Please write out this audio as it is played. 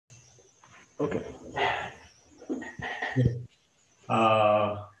Okay.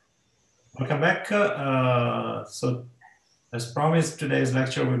 Welcome back. So, as promised, today's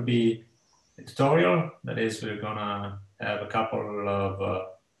lecture will be a tutorial. That is, we're gonna have a couple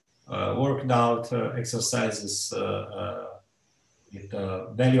of worked out exercises with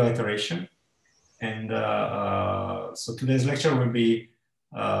value iteration. And so today's lecture will be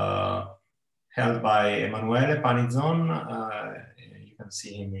held by Emanuele Panizzon. You can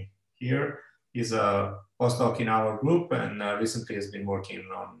see him here. He's a postdoc in our group and recently has been working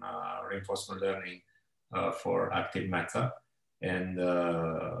on reinforcement learning for active meta. And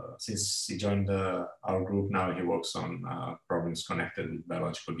since he joined our group, now he works on problems connected with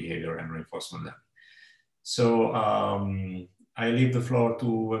biological behavior and reinforcement learning. So I leave the floor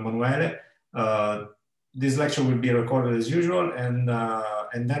to Emanuele. This lecture will be recorded as usual, and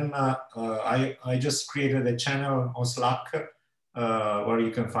then I just created a channel on Slack where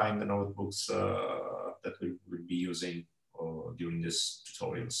you can find the notebooks that we will be using during these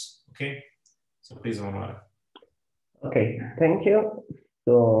tutorials. Okay, so please, Emanuele. Okay, thank you.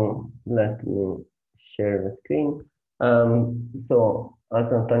 So let me share the screen. So as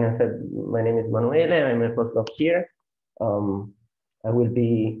Antonio said, my name is Emanuele. I'm a postdoc here. I will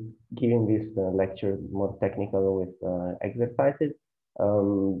be giving this lecture more technical with exercises.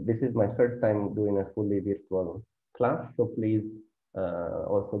 This is my first time doing a fully virtual class, so please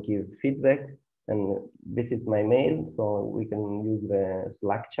also give feedback. And this is my mail, so we can use the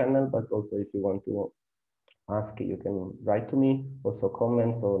Slack channel, but also if you want to ask, you can write to me, also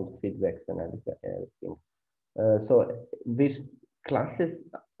comments or feedbacks and everything. So these classes,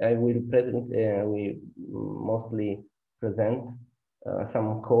 I will present, we mostly present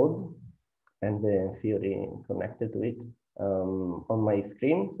some code and the theory connected to it on my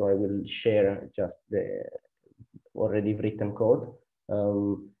screen. So I will share just the already written code.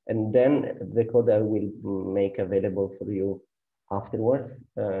 And then the code I will make available for you afterwards,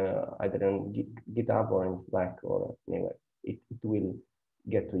 either on GitHub or in Slack or anywhere. It will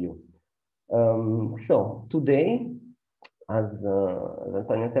get to you. So today, as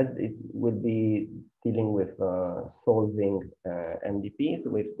Antonio said, it will be dealing with solving MDPs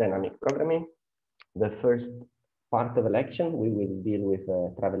with dynamic programming. The first part of the lecture, we will deal with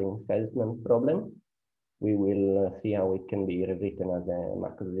a traveling salesman problem. We will see how it can be rewritten as a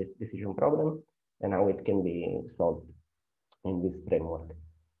macro decision problem and how it can be solved in this framework.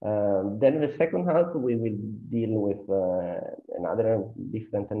 Then the second half, we will deal with another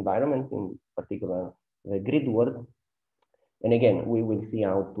different environment, in particular the grid world. And again, we will see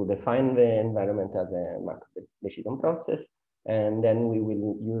how to define the environment as a macro decision process. And then we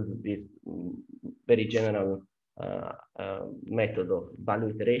will use this very general method of value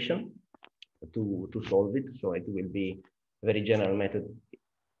iteration to solve it. So it will be a very general method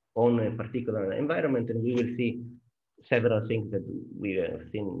on a particular environment, and we will see several things that we have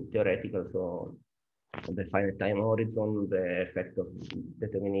seen theoretical, so the finite time horizon, the effect of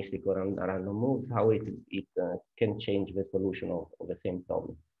deterministic or random moves, how it can change the solution of the same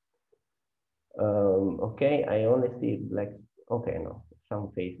problem. Okay, I only see black, okay, no,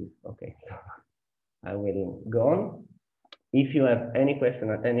 some faces, okay. I will go on. If you have any question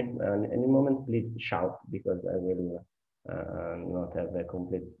at any moment, please shout, because I will not have a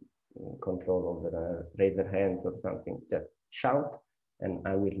complete control over the raise their hands or something. Just shout and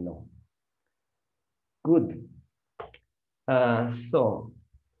I will know. Good. So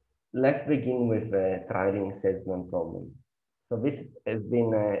let's begin with the traveling salesman problem. So this has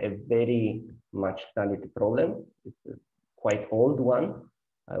been a very much studied problem. It's a quite old one.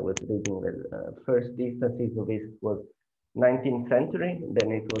 I was reading the first instances of this was 19th century,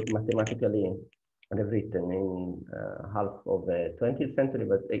 then it was mathematically rewritten in half of the 20th century,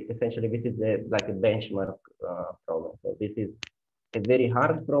 but essentially this is like a benchmark problem. So this is a very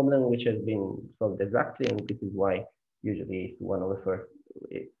hard problem which has been solved exactly, and this is why usually it's one of the first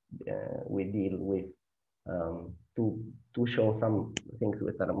we deal with to show some things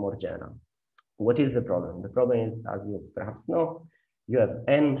which are more general. What is the problem? The problem is, as you perhaps know, you have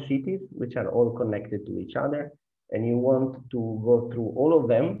n cities which are all connected to each other, and you want to go through all of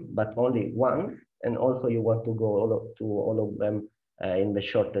them, but only once, and also you want to go through all of them in the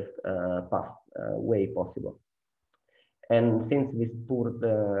shortest way possible. And since this poor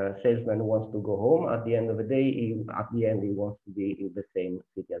salesman wants to go home, at the end of the day, he wants to be in the same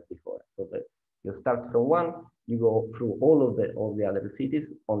city as before. So that you start from one, you go through all the other cities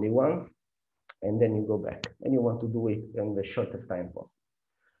only once, and then you go back, and you want to do it in the shortest time possible.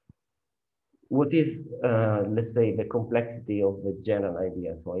 What is, let's say, the complexity of the general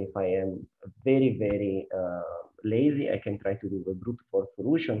idea? So if I am very, very lazy, I can try to do a brute force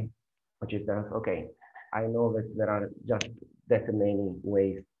solution. which is that, okay, I know that there are just that many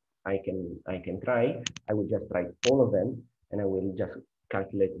ways I can try. I will just try all of them, and I will just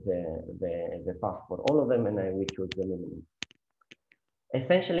calculate the path for all of them, and I will choose the minimum.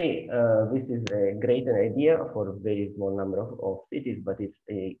 Essentially, this is a great idea for a very small number of cities, but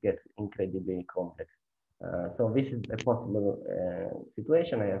it gets incredibly complex. So this is a possible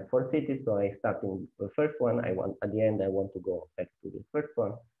situation. I have 4 cities, so I start in the first one. At the end, I want to go back to the first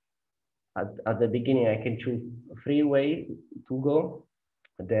one. At the beginning, I can choose 3 ways to go.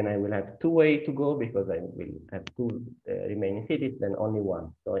 Then I will have 2 ways to go because I will have 2 remaining cities, then only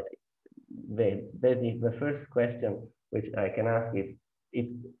 1. So the first question which I can ask is, it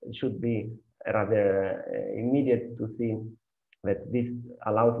should be rather immediate to see that this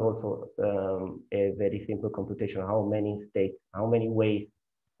allows also a very simple computation, how many states, how many ways,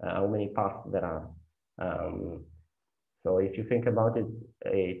 how many paths there are. So if you think about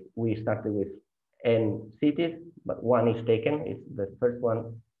it, we started with n cities, but 1 is taken, it's the first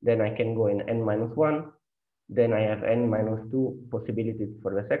one. Then I can go in n minus 1. Then I have n minus 2 possibilities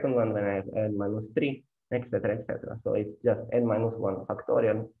for the second one. Then I have n minus 3, etc., etc. So it's just n minus 1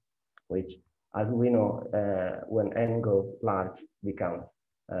 factorial, which, as we know, when n goes large, becomes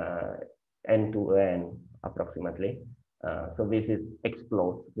n to n approximately. So this is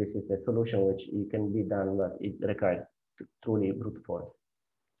explodes. This is a solution which it can be done, but it requires truly brute force.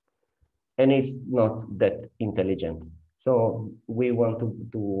 And it's not that intelligent. So we want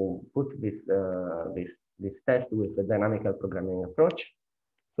to put this test with a dynamical programming approach.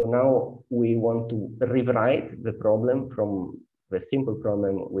 So now we want to rewrite the problem from the simple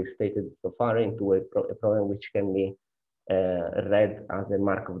problem we stated so far into a problem which can be read as a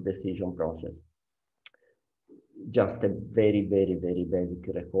Markov decision process. Just a very, very, very basic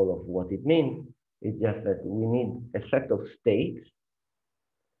recall of what it means. It's just that we need a set of states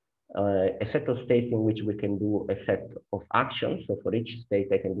in which we can do a set of actions. So for each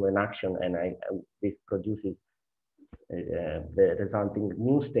state, I can do an action, and this produces the resulting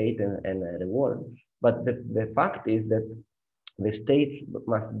new state and a reward. But the fact is that the states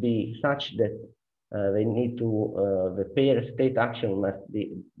must be such that they need to, the pair state action must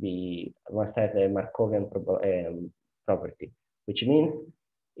have a Markovian property, which means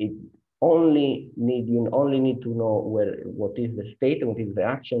you only need to know what is the state and what is the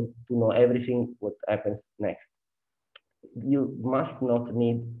action to know everything what happens next. You must not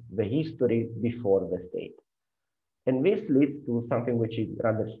need the history before the state. And this leads to something which is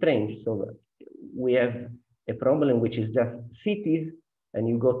rather strange. So we have a problem which is just cities, and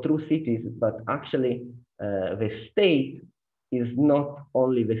you go through cities, but actually the state is not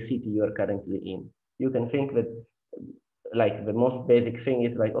only the city you are currently in. You can think that, like, the most basic thing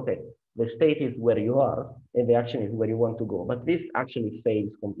is like, okay, the state is where you are, and the action is where you want to go. But this actually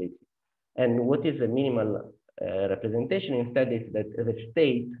fails completely. And what is the minimal representation instead is that the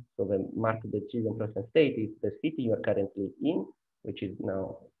state, so the marked decision process state, is the city you are currently in, which is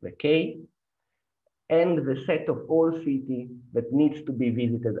now the K, and the set of all cities that needs to be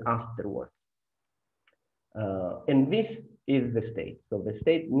visited afterwards. And this is the state. So the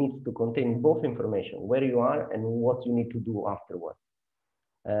state needs to contain both information, where you are and what you need to do afterwards.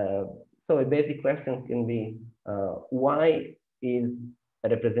 So a basic question can be, why is a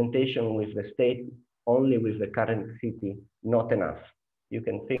representation with the state only with the current city not enough? You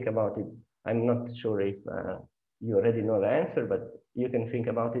can think about it. I'm not sure if you already know the answer, but you can think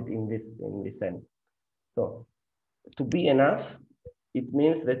about it in this sense. So to be enough, it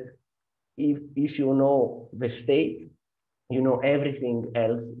means that if you know the state, you know everything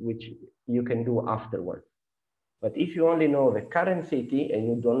else which you can do afterwards. But if you only know the current city and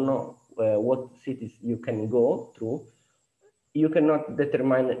you don't know what cities you can go through, you cannot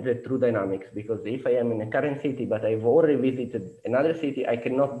determine the true dynamics, because if I am in a current city, but I've already visited another city, I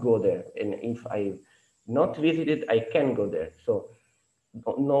cannot go there. And if I've not visited, I can go there. So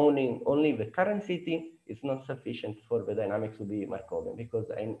knowing only the current city is not sufficient for the dynamics to be Markovian, because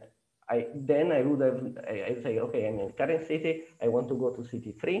then I would have, I say, okay, I'm in a current city, I want to go to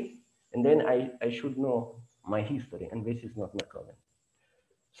city 3, and then I should know my history, and this is not Markovian.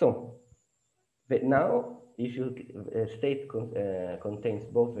 So, but now, if your state contains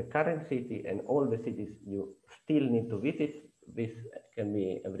both the current city and all the cities you still need to visit, this can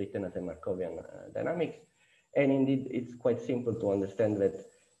be written as a Markovian dynamics. And indeed, it's quite simple to understand that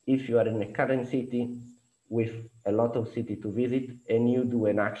if you are in a current city with a lot of city to visit, and you do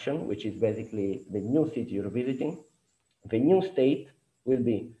an action, which is basically the new city you're visiting, the new state will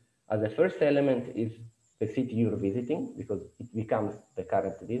be, as the first element is the city you're visiting, because it becomes the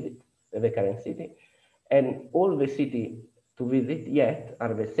current city, and all the city to visit yet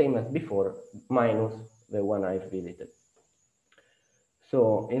are the same as before, minus the one I've visited.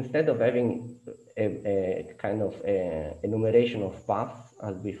 So instead of having a kind of enumeration of paths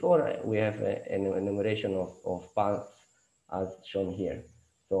as before, we have an enumeration of paths as shown here.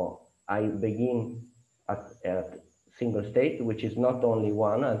 So I begin at single state, which is not only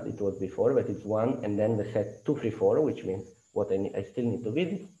one as it was before, but it's one, and then the set 2, 3, 4, which means what I still need to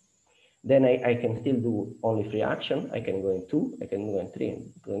visit. Then I can still do only 3 action. I can go in 2, I can go in 3, I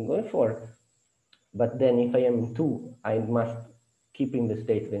can go in 4. But then if I am in 2, I must keep in the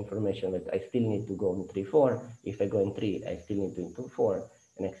state the information that I still need to go in 3, 4. If I go in 3, I still need to go in 2, 4,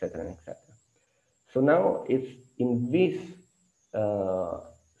 and etc. and etc. So now it's in this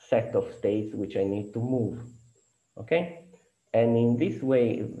set of states which I need to move. Okay? And in this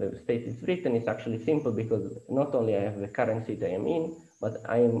way, the state is written, it's actually simple because not only I have the current state I am in, but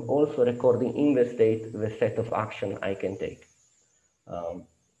I am also recording in the state the set of action I can take.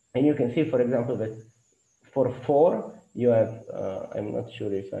 And you can see, for example, that for 4, you have, I'm not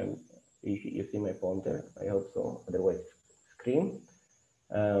sure if you see my pointer, I hope so, otherwise screen.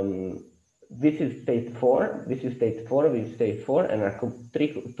 This is state 4, this is state 4, this is state 4, and are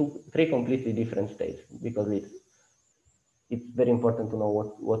three completely different states because it's very important to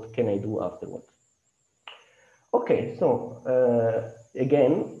know what can I do afterwards. Okay, so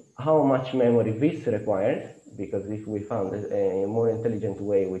again, how much memory this requires, because if we found a more intelligent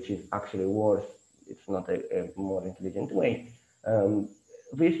way, which is actually worse, it's not a more intelligent way,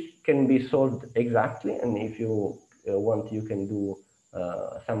 this can be solved exactly, and if you want, you can do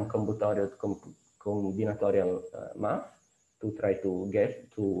some combinatorial math to try to guess,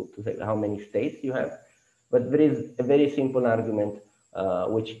 to say how many states you have. But there is a very simple argument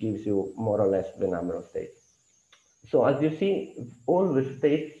which gives you more or less the number of states. So as you see, all the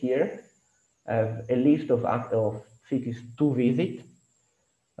states here have a list of cities to visit.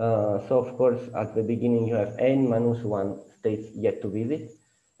 So of course, at the beginning, you have n minus 1 states yet to visit.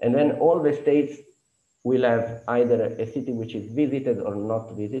 And then all the states will have either a city which is visited or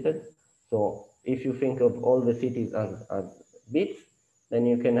not visited. So if you think of all the cities as bits, then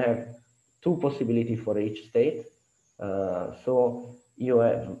you can have 2 possibilities for each state. So you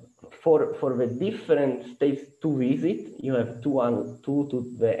have, for the different states to visit, you have 2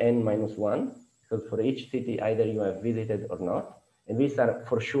 to the n minus 1, because for each city, either you have visited or not. And these are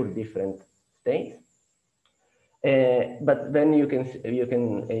for sure different states. But then you can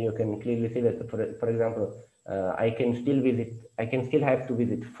clearly see that, for example, I can still have to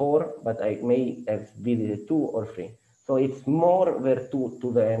visit 4, but I may have visited 2 or 3. So it's more the 2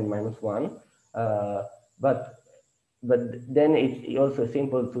 to the n minus 1, but then it's also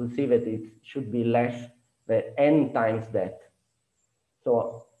simple to see that it should be less the n times that.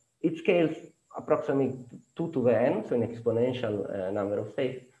 So it scales approximately 2 to the n, so an exponential number of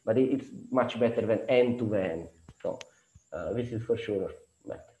states, but it's much better than n to the n. So this is for sure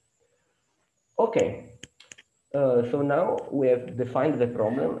better. Okay, so now we have defined the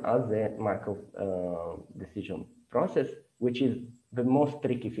problem as a Markov decision process, which is the most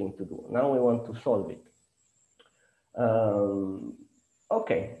tricky thing to do. Now we want to solve it.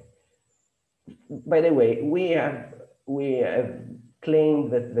 Okay. By the way, we have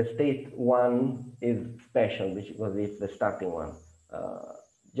claimed that the state 1 is special because it's the starting one.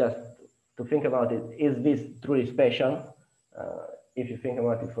 Just to think about it, is this truly special? If you think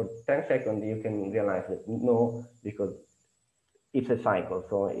about it for 10 seconds, you can realize that no, because it's a cycle.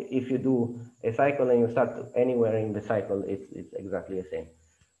 So if you do a cycle and you start anywhere in the cycle, it's exactly the same.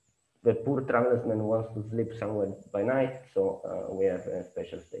 The poor travelsman wants to sleep somewhere by night, so we have a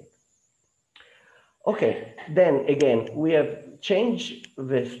special state. Okay, then again, we have changed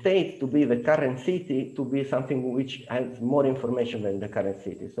the state to be the current city to be something which has more information than the current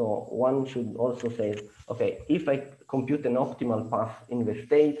city. So one should also say, okay, if I compute an optimal path in the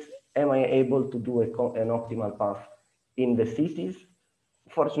states, am I able to do an optimal path in the cities?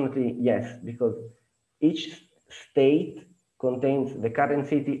 Fortunately, yes, because each state contains the current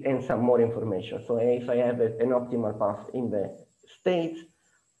city and some more information. So if I have an optimal path in the states,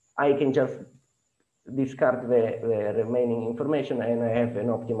 I can just discard the remaining information and I have an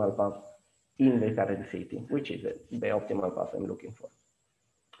optimal path in the current city, which is the optimal path I'm looking for.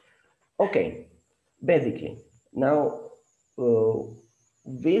 Okay, basically, now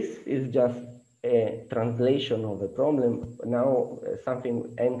this is just a translation of the problem. Now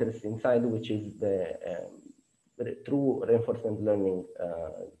something enters inside, which is the true reinforcement learning,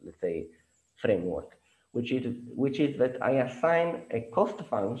 let's say, framework, which is that I assign a cost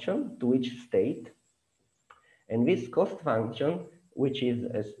function to each state. And this cost function which is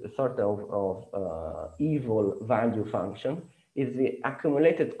a sort of evil value function, is the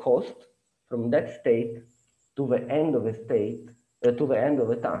accumulated cost from that state to the end of a state, to the end of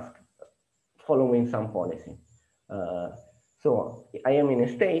a task, following some policy. So I am in a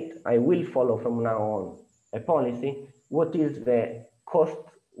state, I will follow from now on a policy. What is the cost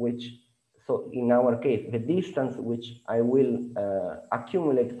which, so in our case, the distance which I will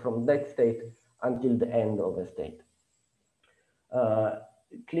accumulate from that state until the end of a state?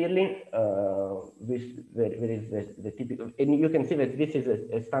 Clearly, there is the typical, and you can see that this is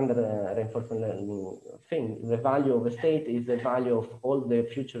a standard reinforcement learning thing. The value of a state is the value of all the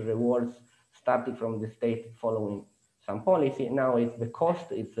future rewards starting from the state following some policy. Now it's the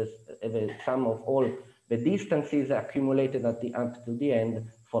cost, it's the sum of all the distances accumulated at the up to the end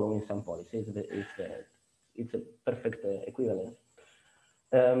following some policy. It's a perfect equivalence,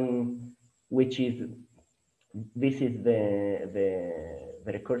 which is, this is the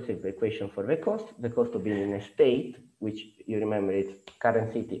recursive equation for the cost of being in a state, which you remember it's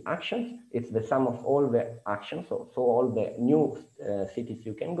current city actions. It's the sum of all the actions, so all the new cities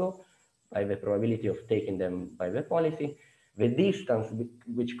you can go by the probability of taking them by the policy, the distance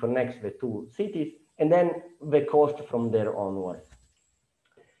which connects the two cities, and then the cost from there onwards.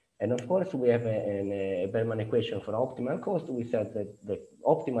 And of course, we have a Bellman equation for optimal cost. We said that the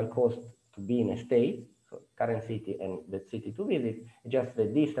optimal cost to be in a state, so current city and the city to visit, just the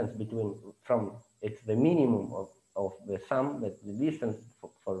distance between, from, it's the minimum of the sum, that the distance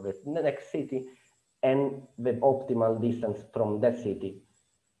for the next city, and the optimal distance from that city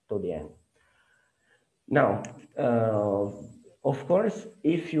to the end. Now, of course,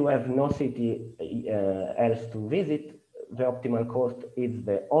 if you have no city else to visit, the optimal cost is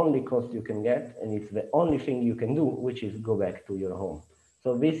the only cost you can get, and it's the only thing you can do, which is go back to your home.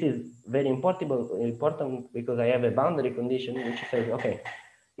 So this is very important because I have a boundary condition which says, okay,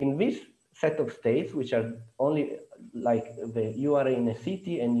 in this set of states, which are only like you are in a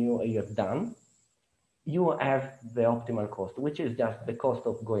city and you have done, you have the optimal cost, which is just the cost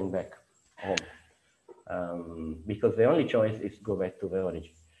of going back home. Because the only choice is go back to the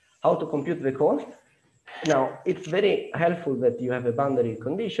origin. How to compute the cost? Now, it's very helpful that you have a boundary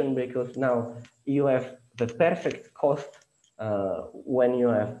condition, because now you have the perfect cost when you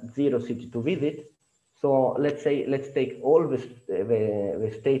have 0 city to visit. So let's take all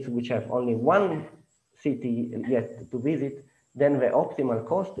the states which have only 1 city yet to visit, then the optimal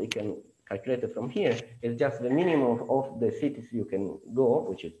cost you can calculate it from here is just the minimum of the cities you can go,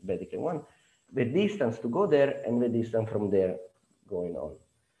 which is basically 1, the distance to go there, and the distance from there going on.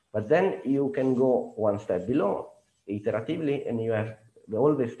 But then you can go one step below iteratively, and you have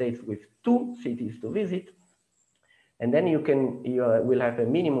all the states with 2 cities to visit. And then you will have a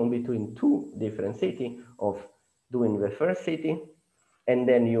minimum between 2 different cities of doing the first city, and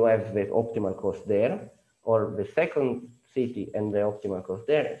then you have the optimal cost there, or the second city and the optimal cost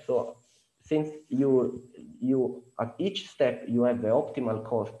there. So since you at each step, you have the optimal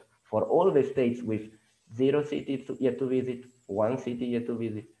cost for all the states with 0 cities yet to visit, 1 city yet to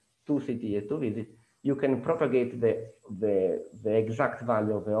visit, 2 cities yet to visit, you can propagate the exact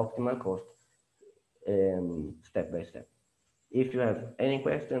value of the optimal cost step by step. If you have any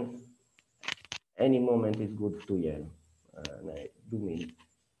questions, any moment is good to hear. I do mean.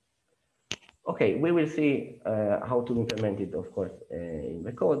 Okay, we will see how to implement it, of course, in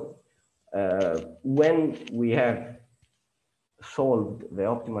the code. When we have solved the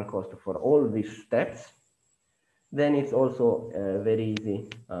optimal cost for all these steps, then it's also very easy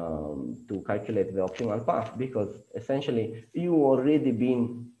to calculate the optimal path, because essentially you already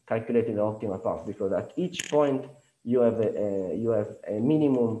been calculating the optimal path, because at each point you have a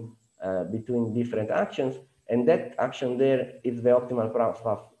minimum between different actions, and that action there is the optimal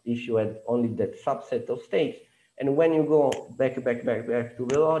path if you had only that subset of states. And when you go back to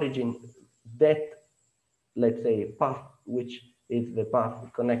the origin, that, let's say, path, which is the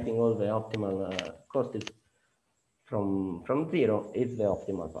path connecting all the optimal costs from 0, is the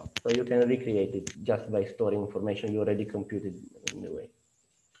optimal path. So you can recreate it just by storing information you already computed in the way.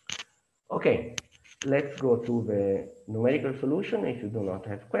 Okay, let's go to the numerical solution if you do not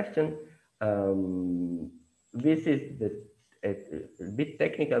have questions. This is a bit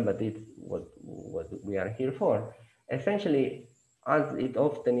technical, but it's what we are here for. Essentially, as it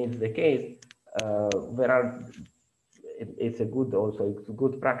often is the case, it's a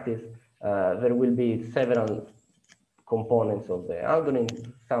good practice. There will be several components of the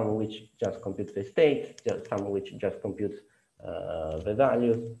algorithm, some which just compute the states, some which just compute the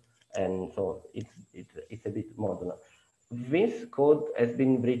values, and so it's a bit modular. this code has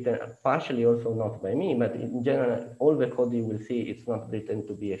been written partially also not by me, but in general, all the code you will see, it's not written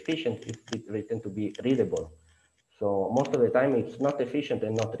to be efficient, it's written to be readable. So most of the time it's not efficient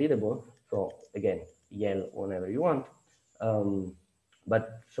and not readable. So again, yell whenever you want.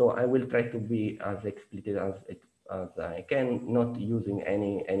 But so I will try to be as explicit as I can, not using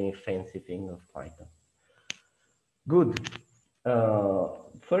any fancy thing of Python. Good.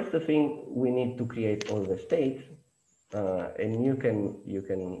 First thing, we need to create all the states, and you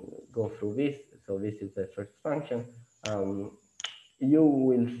can go through this. So this is the first function. You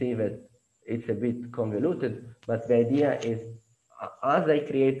will see that it's a bit convoluted, but the idea is, as I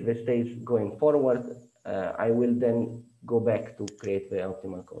create the states going forward, I will then go back to create the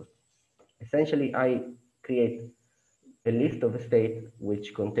optimal code. Essentially, I create a list of states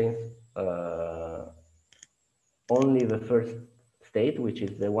which contains only the first state, which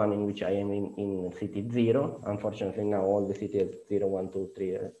is the one in which I am in city 0. Unfortunately, now all the cities 0, 1, 2,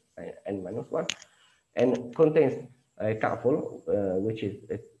 3, and -1, and contains a couple, which is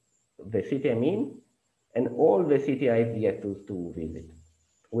the city I'm in, and all the city I've yet to visit,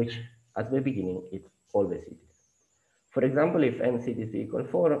 which at the beginning, it's all the cities. For example, if n cities equal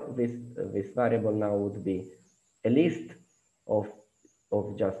 4, this variable now would be a list of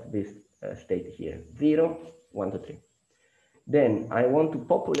just this state here, 0, 1, 2, 3. Then I want to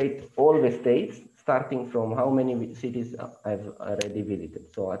populate all the states, starting from how many cities I've already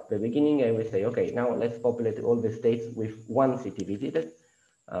visited. So at the beginning, I will say, okay, now let's populate all the states with one city visited.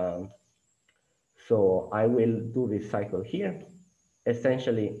 So I will do this cycle here.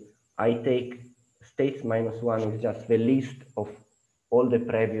 Essentially, I take states -1 is just the list of all the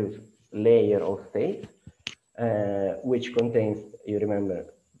previous layer of states, which contains, you remember,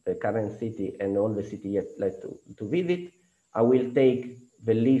 the current city and all the city yet to visit. I will take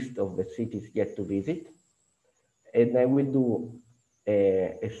the list of the cities yet to visit, and I will do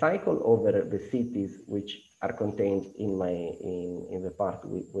a cycle over the cities which are contained in the part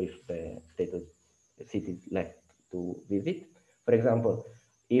with the status cities left to visit. For example,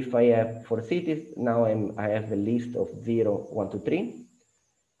 if I have 4 cities, now I have a list of 0, 1, 2, 3.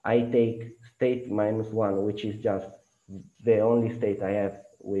 I take state -1, which is just the only state I have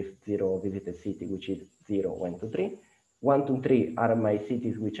with 0 visited city, which is 0, 1, 2, 3. 1, 2, 3 are my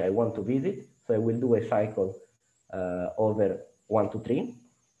cities which I want to visit. So I will do a cycle over 1, 2, 3.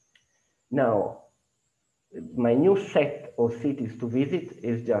 Now, my new set of cities to visit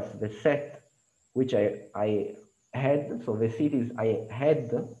is just the set which I had. So the cities I had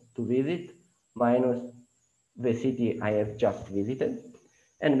to visit minus the city I have just visited.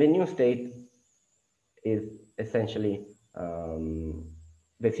 And the new state is essentially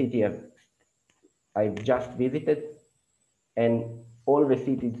the city I've just visited and all the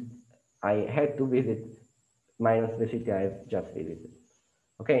cities I had to visit minus the city I've just visited.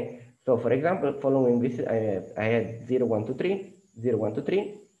 Okay, so for example, following this, I had 0, 1, 2, 3, 0, 1, 2, 3.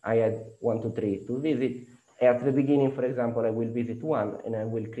 I had 1, 2, 3 to visit. At the beginning, for example, I will visit 1 and I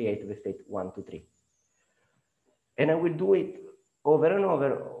will create the state 1, 2, 3. And I will do it over and over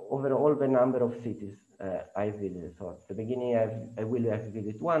all the number of cities I visited. So at the beginning, I will have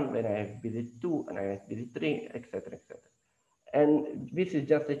visit 1, then I have visit 2, and I have visit 3, etc., etc. And this is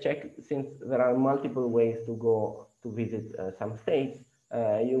just a check, since there are multiple ways to go to visit some states.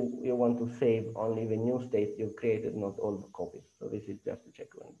 You want to save only the new states you've created, not all the copies. So this is just to check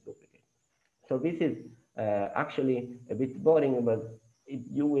when it's duplicate. So this is actually a bit boring, but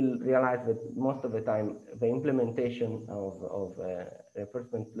you will realize that most of the time the implementation of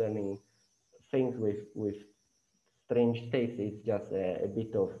reinforcement learning things with strange states is just a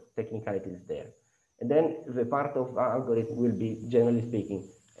bit of technicalities there. And then the part of algorithm will be, generally speaking,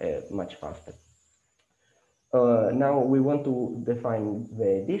 much faster. Now we want to define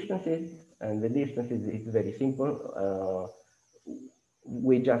the distances, and the distances is very simple.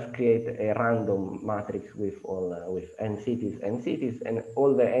 We just create a random matrix with n cities, and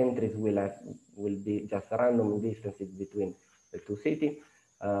all the entries will be just random distances between the two cities.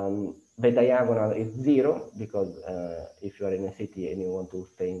 The diagonal is 0 because if you are in a city and you want to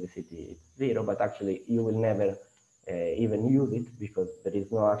stay in the city, it's 0. But actually, you will never even use it because there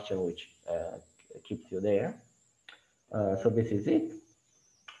is no action which keeps you there. So this is it.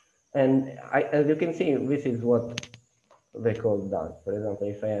 And as you can see, this is what the code does. For example,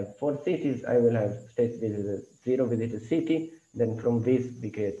 if I have 4 cities, I will have state visited 0 visited city. Then from this, we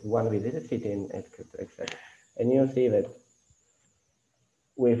get 1 visited city, and etc., etc. And you see that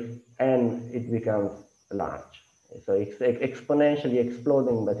with n, it becomes large. So it's exponentially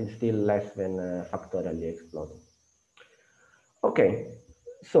exploding, but it's still less than factorially exploding. Okay,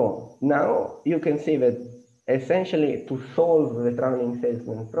 so now you can see that essentially, to solve the traveling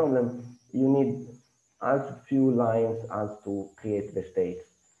salesman problem, you need as few lines as to create the states.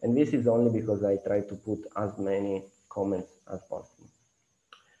 And this is only because I try to put as many comments as possible.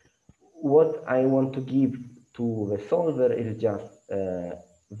 What I want to give to the solver is just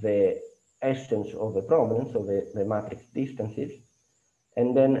the essence of the problem, so the matrix distances,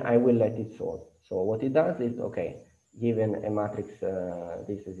 and then I will let it solve. So what it does is, okay, given a matrix,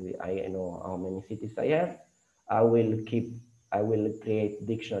 this is, I know how many cities I have, I will create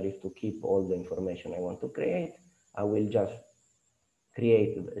dictionaries to keep all the information I want to create. I will just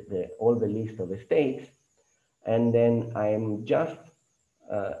create all the list of the states, and then I'm just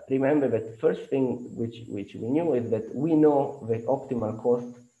remember that first thing which we knew is that we know the optimal cost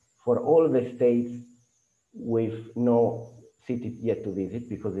for all the states with no city yet to visit,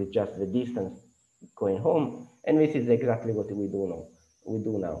 because it's just the distance going home, and this is exactly what we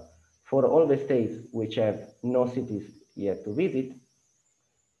do now. For all the states which have no cities yet to visit,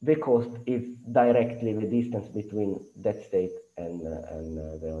 the cost is directly the distance between that state and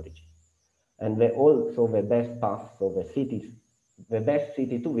the origin. And also the best path, so the best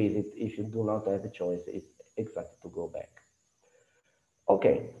city to visit if you do not have a choice is exactly to go back.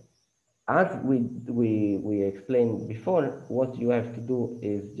 Okay, as we explained before, what you have to do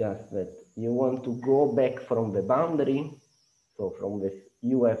is just that you want to go back from the boundary. So from this,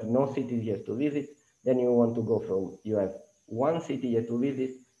 you have no cities yet to visit. Then you want to go from, you have one city yet to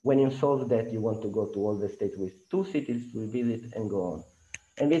visit. When you solve that, you want to go to all the states with 2 cities to visit and go on.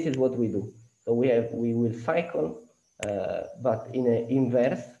 And this is what we do. So we will cycle, but in an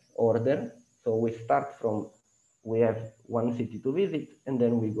inverse order. So we start from, we have 1 city to visit, and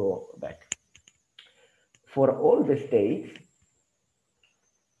then we go back. For all the states,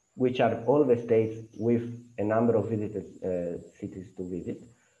 which are all the states with a number of visited cities to visit,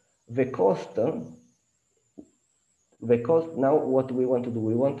 the cost, now what we want to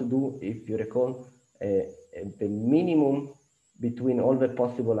do, if you recall, the minimum between all the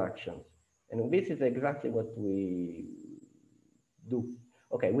possible actions. And this is exactly what we do.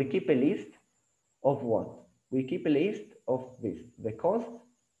 Okay, we keep a list of what? We keep a list of this. The cost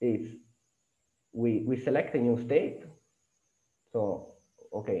is, we select a new state. So,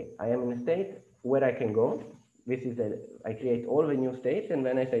 okay, I am in a state where I can go. This is I create all the new states, and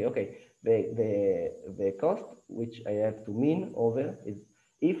then I say, okay, the cost which I have to mean over is,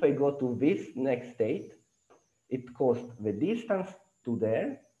 if I go to this next state, it costs the distance to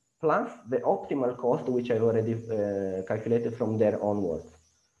there plus the optimal cost which I already calculated from there onwards.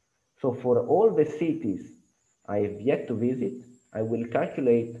 So for all the cities I have yet to visit, I will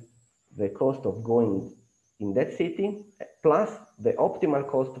calculate the cost of going in that city plus the optimal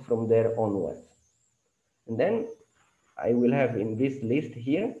cost from there onwards. And then I will have in this list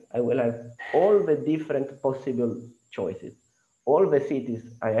here, I will have all the different possible choices, all the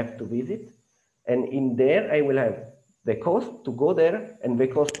cities I have to visit, and in there I will have the cost to go there and the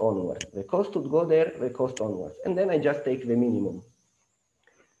cost onwards, the cost to go there, the cost onwards, and then I just take the minimum.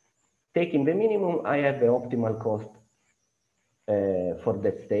 Taking the minimum, I have the optimal cost for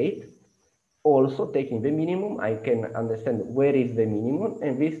that state. Also, taking the minimum, I can understand where is the minimum,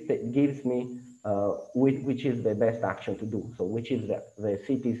 and this gives me which is the best action to do. So which is the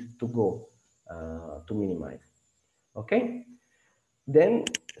cities to go to minimize. Okay? Then,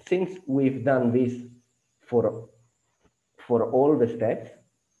 since we've done this for all the steps,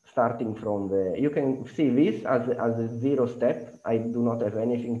 starting from the, you can see this as a 0 step. I do not have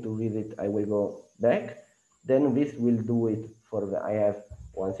anything to visit. I will go back. Then this will do it for the, I have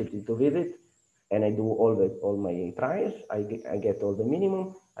 1 city to visit, and I do all my trials. I get all the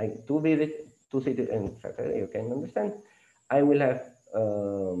minimum. I 2 visit, 2 cities, and you can understand. I will have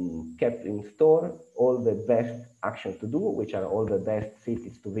kept in store all the best action to do, which are all the best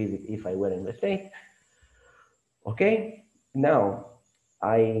cities to visit if I were in the state. Okay, now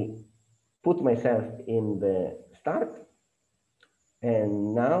I put myself in the start,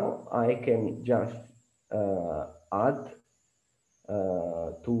 and now I can just add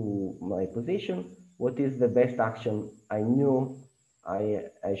to my position what is the best action I knew I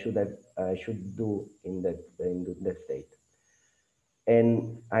should do in that state,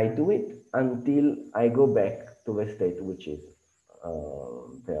 and I do it until I go back to the state which is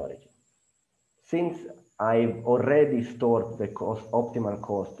the origin. Since I've already stored the optimal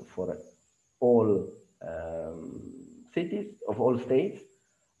cost for all cities of all states,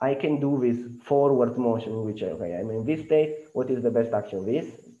 I can do this forward motion, which, okay, I'm in this state, what is the best action this,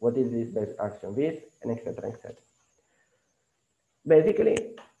 what is this best action this, and etc., etc.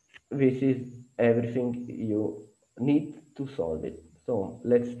 Basically, this is everything you need to solve it. So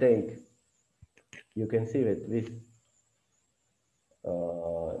let's take you can see that this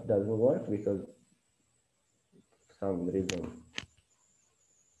doesn't work because for some reason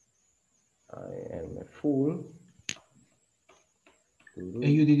I am a fool.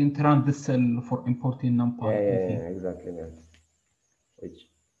 You didn't run the cell for importing NumPy. Yeah, exactly that. Which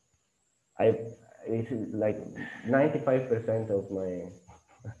it is like 95% of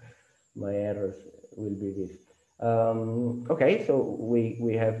my errors will be this. Okay, so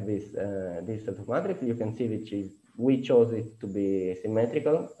we have this sort of matrix. You can see which is we chose it to be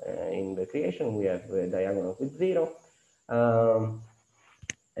symmetrical in the creation. We have a diagonal with 0,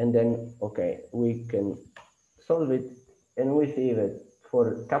 and then okay, we can solve it, and we see that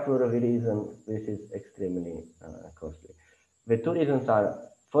for a couple of reasons this is extremely costly. The two reasons are,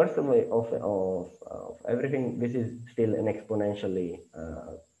 first of everything, this is still an exponentially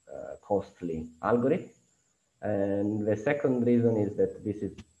costly algorithm. And the second reason is that this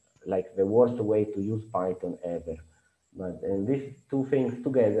is like the worst way to use Python ever. But and these two things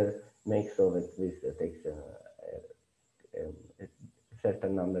together make so that this takes a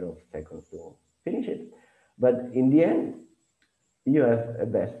certain number of seconds to finish it. But in the end, you have a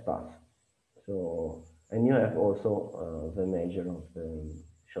best path. So, and you have also the measure of the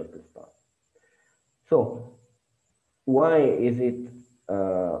shortest path. So, why is it?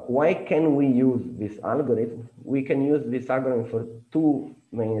 Why can we use this algorithm? We can use this algorithm for two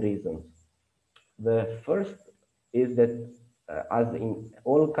main reasons. The first is that, as in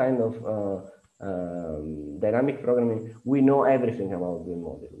all kind of dynamic programming, we know everything about the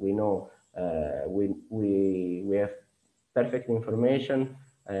model. We know we have perfect information.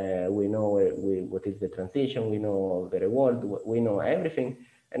 We know what is the transition. We know the reward. We know everything.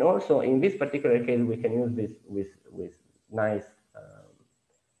 And also in this particular case, we can use this with nice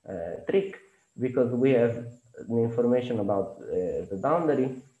trick, because we have the information about the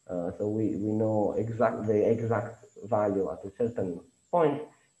boundary. So we know the exact value at a certain point,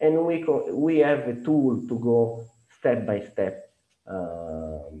 and we have a tool to go step by step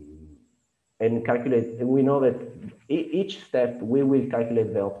and calculate. And we know that each step we will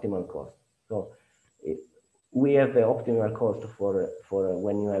calculate the optimal cost. So we have the optimal cost for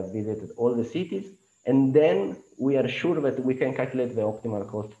when you have visited all the cities, and then we are sure that we can calculate the optimal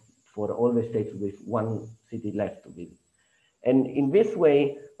cost for all the states with one city left to visit. And in this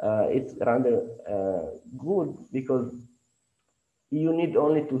way, it's rather good, because you need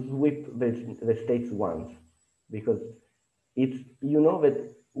only to sweep the states once, because it's, you know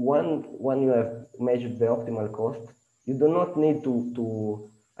that when you have measured the optimal cost, you do not need to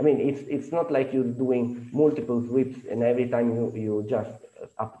I mean, it's not like you're doing multiple sweeps and every time you just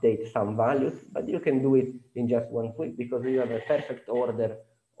update some values, but you can do it in just one sweep, because you have a perfect order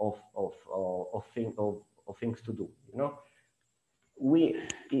of things to do. You know,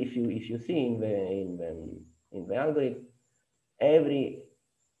 if you see in the algorithm, every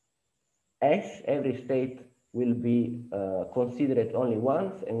state will be considered only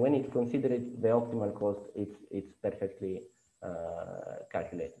once, and when it's considered the optimal cost, it's perfectly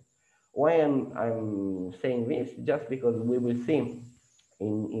calculated. Why I'm saying this? Just because we will see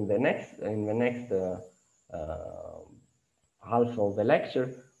in the next half of the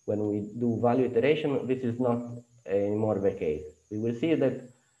lecture, when we do value iteration, this is not anymore the case. We will see that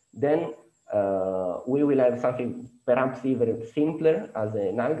then we will have something perhaps even simpler as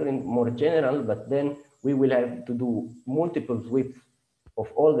an algorithm, more general, but then we will have to do multiple sweeps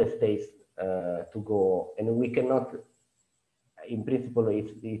of all the states to go, and we cannot, in principle,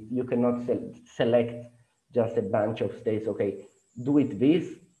 you cannot select just a bunch of states. Okay, do it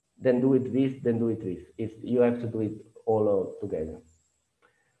this, then do it this, then do it this. You have to do it all together.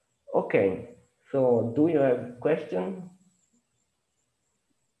 Okay, so do you have a question?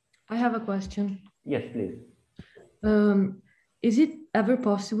 I have a question. Yes, please. Is it ever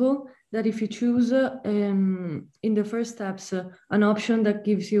possible that if you choose in the first steps an option that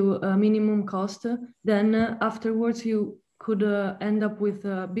gives you a minimum cost, then afterwards you could end up with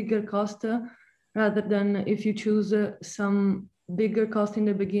a bigger cost rather than if you choose some bigger cost in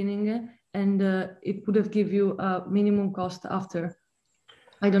the beginning and it would have give you a minimum cost after?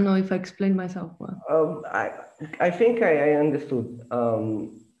 I don't know if I explained myself well. I think I understood.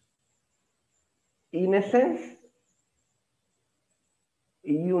 In a sense,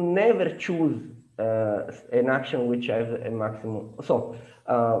 you never choose an action which has a maximum. So,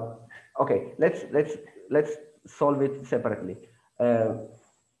 okay, let's solve it separately.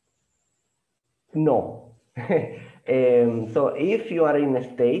 No. So if you are in a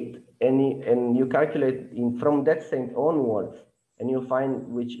state and you calculate from that state onwards, and you find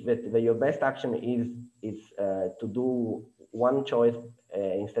that your best action is to do one choice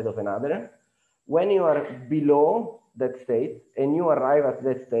instead of another, when you are below that state and you arrive at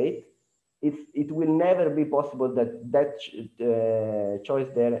that state, it will never be possible that choice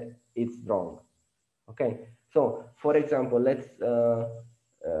there is wrong. Okay, so for example, let's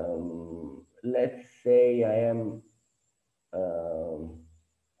say I am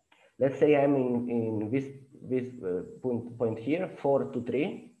in this point here, 4 to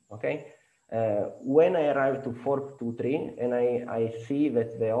 3. Okay, when I arrive to 4 to 3 and I see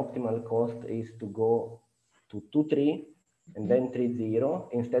that the optimal cost is to go to 2 3 and then 3 0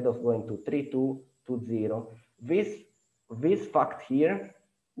 instead of going to 3 2 2 0, this fact here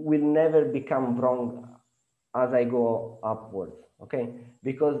will never become wrong as I go upwards. Okay,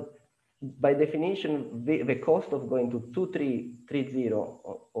 because by definition, the cost of going to 2330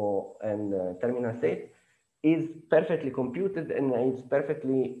 and terminal state is perfectly computed, and it's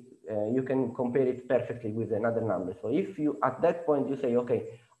perfectly, you can compare it perfectly with another number. So if you, at that point, you say,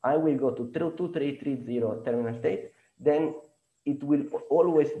 okay, I will go to 2330 terminal state, then it will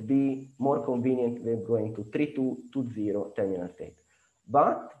always be more convenient than going to 3220 terminal state.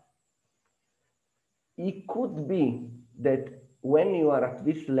 But it could be that when you are at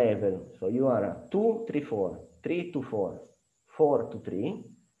this level, so you are at 2 3 4 3 to 4 4 to 3,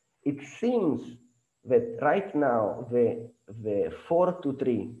 it seems that right now the 4 to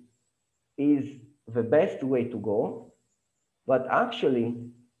 3 is the best way to go, but actually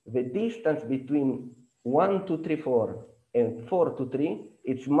the distance between 1 2 3 4 and 4 to 3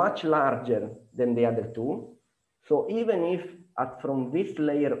 it's much larger than the other two. So even if from this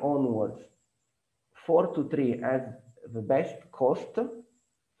layer onwards 4 to 3 has the best cost, so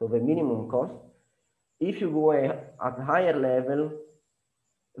the minimum cost, if you go at higher level,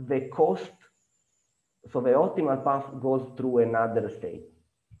 the cost, so the optimal path goes through another state.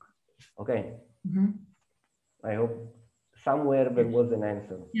 Okay. Mm-hmm. I hope somewhere there was an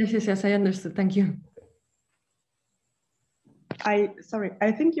answer. Yes, I understood. Thank you. Sorry,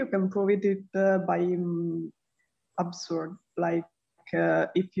 I think you can prove it by absurd, like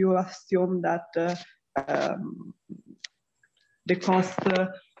if you assume that the cost,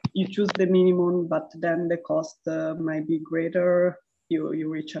 you choose the minimum, but then the cost might be greater, you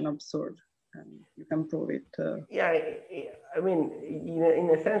reach an absurd, and you can prove it. Yeah, I mean, in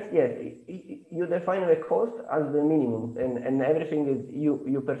a sense, yes, you define the cost as the minimum, and everything is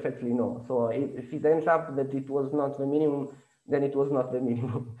you perfectly know. So if it ends up that it was not the minimum, then it was not the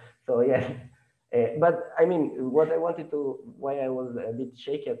minimum. So yes, but I mean, what I wanted to, why I was a bit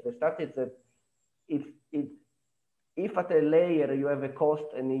shaky at the start is that if at a layer you have a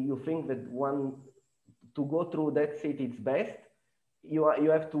cost and you think that one to go through that city is best, you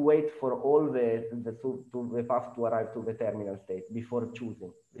have to wait for all the path to arrive to the terminal state before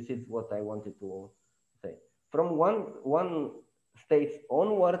choosing. This is what I wanted to say. From one state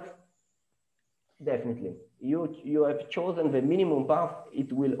onwards, definitely, you have chosen the minimum path.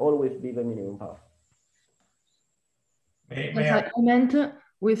 It will always be the minimum path. I meant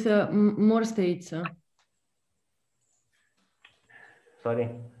with more states. Sorry.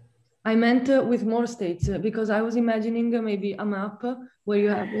 I meant with more states because I was imagining maybe a map where you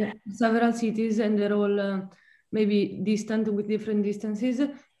have several cities and they're all maybe distant with different distances,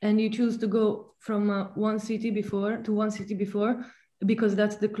 and you choose to go from one city before to one city before because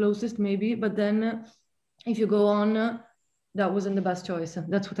that's the closest maybe, but then if you go on, that wasn't the best choice.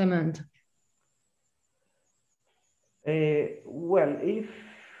 That's what I meant. Well, if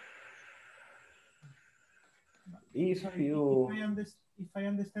I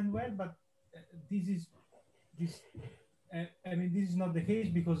understand well, but this is not the case,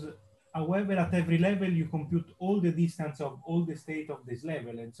 because however at every level you compute all the distance of all the state of this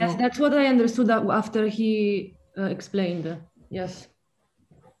level, and so yes, that's what I understood after he explained. Yes.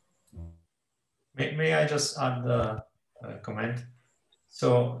 May I just add a comment?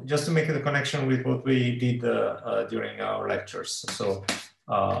 So just to make the connection with what we did during our lectures. So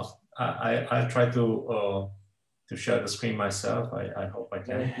I'll try to share the screen myself. I hope I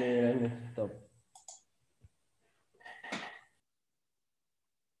can. Let me stop.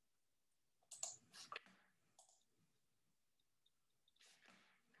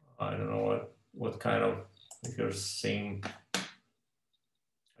 I don't know what kind of, if you're seeing,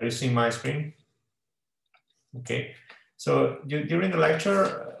 are you seeing my screen? Okay. So during the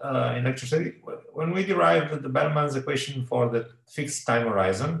lecture, in lecture 3, when we derived the Bellman's equation for the fixed time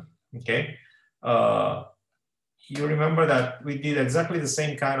horizon, okay, you remember that we did exactly the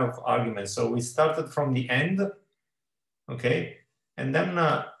same kind of argument. So we started from the end, okay, and then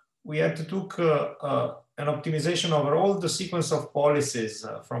we had to took an optimization over all the sequence of policies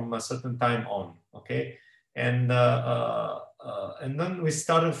from a certain time on, okay, and and then we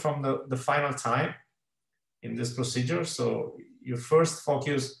started from the final time in this procedure. So you first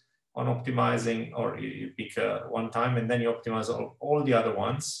focus on optimizing, or you pick one time and then you optimize all the other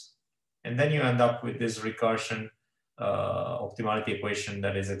ones. And then you end up with this recursion optimality equation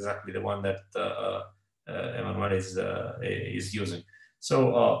that is exactly the one that Emanuele is using.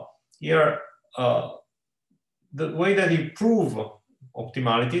 So here, the way that you prove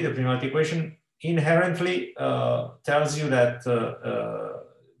optimality, the optimality equation, inherently tells you that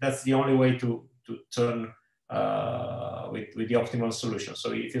that's the only way to turn with the optimal solution.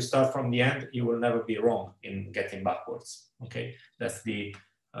 So if you start from the end, you will never be wrong in getting backwards. Okay, that's the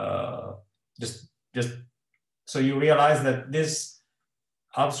just so you realize that this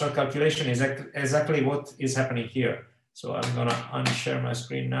abstract calculation is exactly what is happening here. So I'm gonna unshare my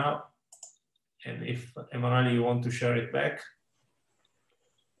screen now, and if Emanuele, you want to share it back.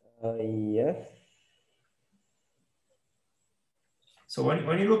 Yes. So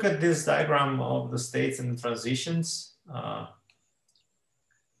when you look at this diagram of the states and the transitions,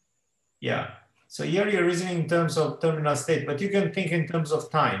 yeah. So here you're reasoning in terms of terminal state, but you can think in terms of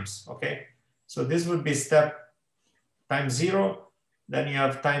times, okay? So this would be step time 0, then you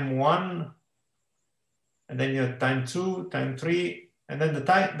have time 1, and then you have time 2, time 3, and then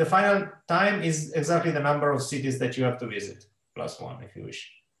the final time is exactly the number of cities that you have to visit, plus 1 if you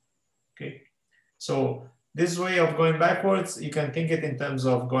wish, okay? So this way of going backwards, you can think it in terms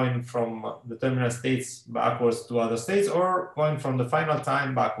of going from the terminal states backwards to other states, or going from the final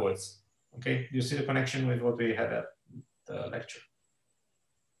time backwards. Okay, you see the connection with what we had at the lecture.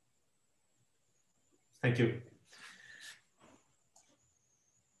 Thank you.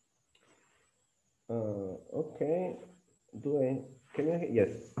 Okay. Can you hear?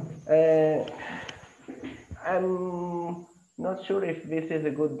 Yes. I'm not sure if this is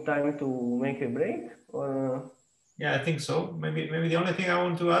a good time to make a break, or. Yeah, I think so. Maybe the only thing I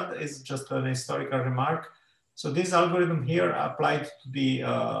want to add is just an historical remark. So this algorithm here applied to the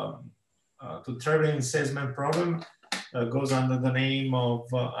to traveling salesman problem goes under the name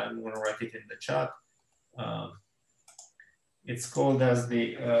of, I'm going to write it in the chat. It's called as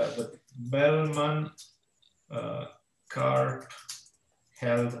the Bellman Karp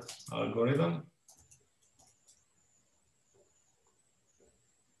Held algorithm.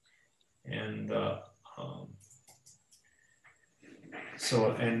 And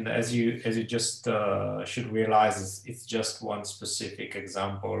so, and as you just should realize, it's just one specific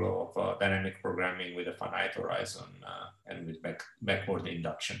example of dynamic programming with a finite horizon and with backward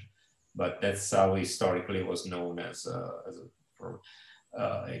induction. But that's how historically was known as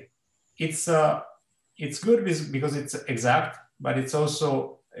it's good because it's exact, but it's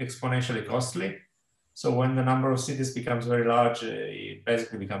also exponentially costly. So when the number of cities becomes very large, it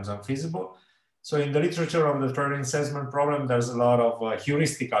basically becomes unfeasible. So in the literature of the traveling salesman problem, there's a lot of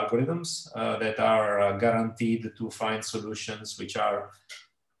heuristic algorithms that are guaranteed to find solutions which are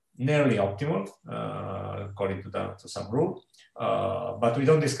nearly optimal, according to some rule. But we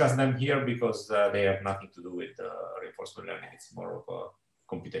don't discuss them here because they have nothing to do with reinforcement learning. It's more of a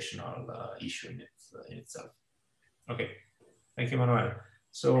computational issue in itself. Okay, thank you, Manuel.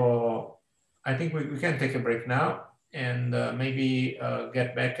 So I think we can take a break now and maybe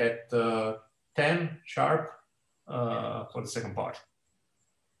get back at 10 sharp for the second part.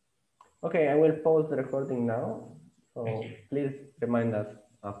 Okay, I will pause the recording now. So please remind us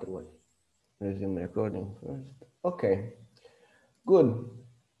afterwards. Resume recording first. Okay, good.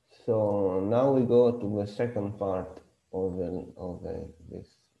 So now we go to the second part of this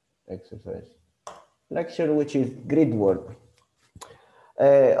exercise lecture, which is grid work.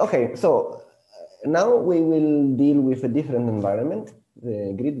 Okay, so now we will deal with a different environment,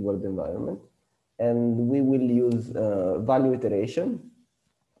 the grid world environment, and we will use value iteration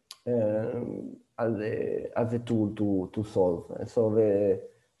as a tool to solve. So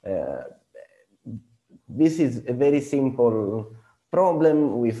this is a very simple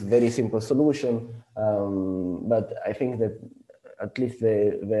problem with very simple solution, but I think that at least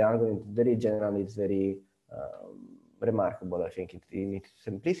the algorithm is very general, it's very remarkable, I think, in its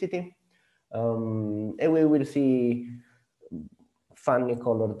simplicity. And we will see funny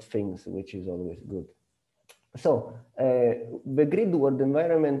colored things, which is always good. So the grid world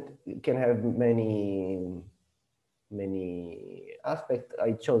environment can have many aspects.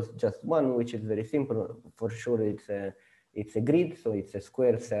 I chose just one, which is very simple. For sure, it's a grid, so it's a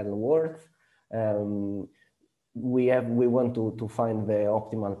square cell world. We want to find the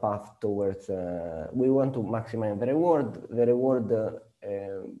optimal path towards. We want to maximize the reward. The reward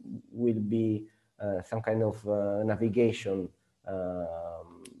will be some kind of navigation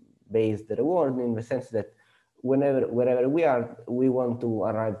based reward, in the sense that wherever we are, we want to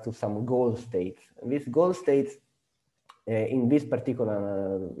arrive to some goal states. And these goal states in this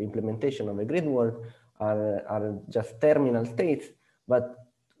particular implementation of a grid world are just terminal states, but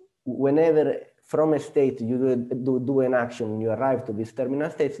whenever from a state you do an action, you arrive to these terminal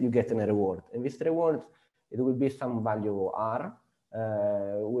states, you get a reward. And this reward, it will be some value R,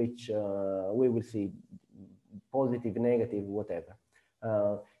 which we will see positive, negative, whatever.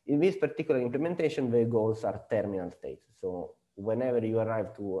 In this particular implementation, the goals are terminal states. So whenever you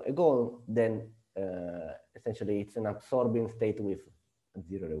arrive to a goal, then essentially it's an absorbing state with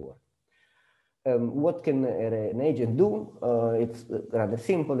zero reward. What can an agent do? It's rather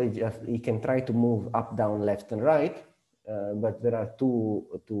simple. It can try to move up, down, left, and right. But there are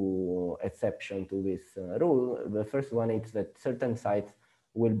two exceptions to this rule. The first one is that certain sites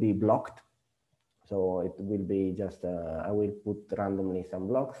will be blocked. So it will be just, I will put randomly some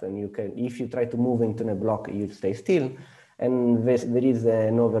blocks, and you can, if you try to move into a block, you stay still. And there is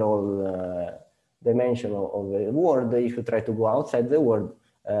an overall dimension of the word. If you try to go outside the word,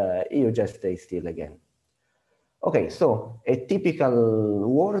 you just stay still again. Okay, so a typical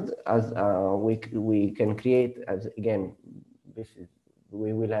word, as we can create, as again,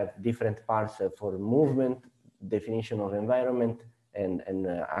 we will have different parts for movement, definition of environment, and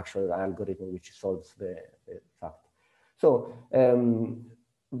actual algorithm which solves the fact. So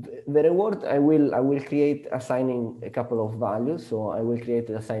the reward I will create assigning a couple of values. So I will create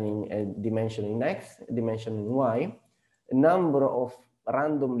assigning a dimension in X, a dimension in Y, a number of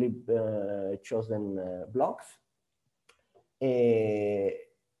randomly chosen blocks, a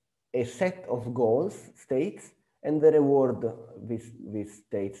set of goals, states, and the reward these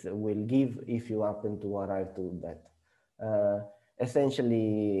states will give if you happen to arrive to that.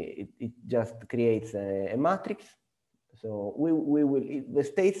 Essentially, it just creates a matrix. So the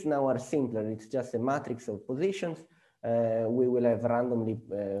states now are simpler. It's just a matrix of positions. We will have randomly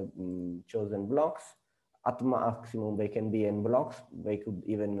chosen blocks. At maximum, they can be n blocks. They could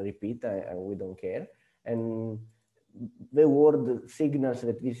even repeat, we don't care. And the word signals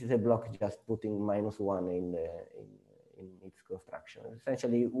that this is a block, just putting -1 in its construction.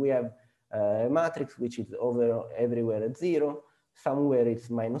 Essentially, we have a matrix which is everywhere at 0. Somewhere it's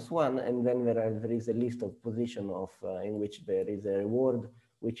 -1, and then there is a list of positions in which there is a reward,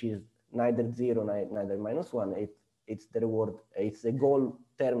 which is neither 0, neither -1. It's the reward, it's a goal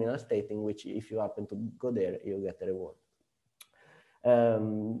terminal state in which if you happen to go there, you get a reward.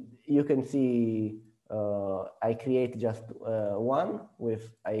 You can see I create just one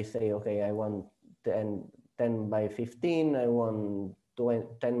with, I say, okay, I want 10 by 15, I want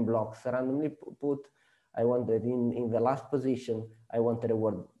 10 blocks randomly put. I want that in the last position, I want a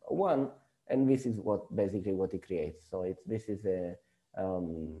reward 1, and this is basically what it creates. So this is a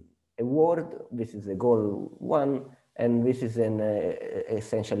word, this is a goal 1, and this is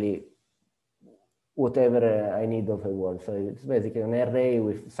essentially whatever I need of a word. So it's basically an array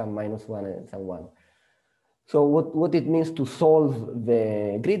with some -1 and some 1. So what it means to solve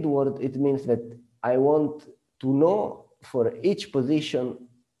the grid word, it means that I want to know for each position,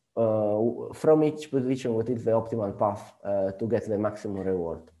 from each position, what is the optimal path to get the maximum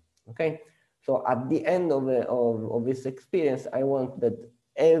reward. Okay, so at the end of this experience, I want that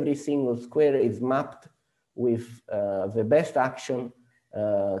every single square is mapped with the best action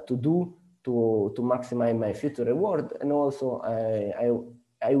to do to maximize my future reward, and also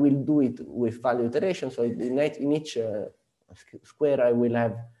I will do it with value iteration. So in each square, I will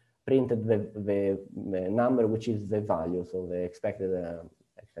have printed the number which is the value, so the expected,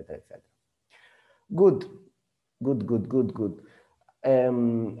 etc., etc. Good.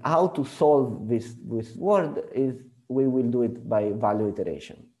 How to solve this word is we will do it by value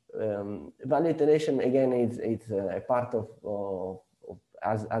iteration. Value iteration again it's a part of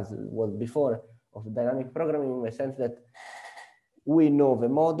as was before of dynamic programming, in the sense that we know the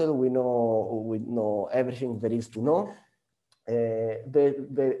model, we know everything there is to know.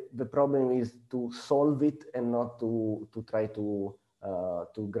 The problem is to solve it and not to try to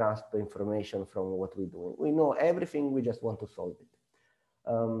grasp the information from what we do. We know everything, we just want to solve it.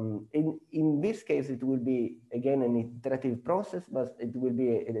 In this case, it will be again an iterative process, but it will be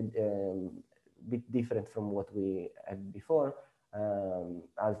a bit different from what we had before.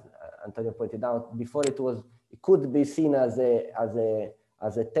 As Antonio pointed out, before it could be seen as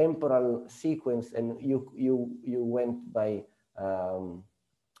a temporal sequence, and you went by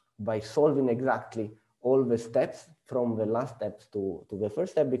solving exactly all the steps from the last steps to the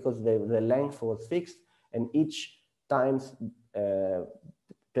first step, because the length was fixed, and each times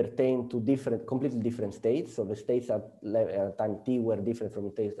pertain to completely different states. So the states at time t were different from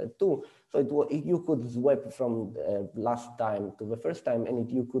states at 2. So you could swap from last time to the first time, and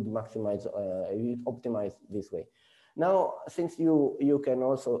you could maximize, you optimize this way. Now, since you can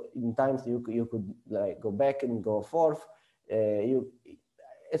also in times you could like go back and go forth,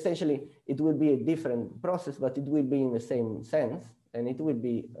 essentially it will be a different process, but it will be in the same sense, and it will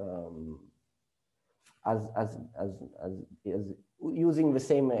be as using the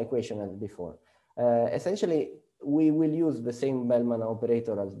same equation as before. Essentially, we will use the same Bellman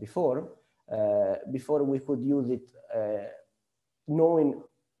operator as before. Before we could use it knowing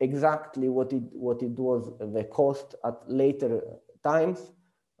exactly what it was the cost at later times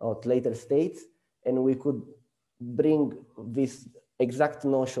or later states, and we could bring this exact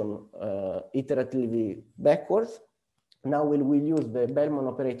notion iteratively backwards. Now we will use the Bellman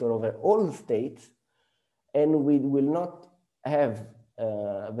operator over all states, and we will not have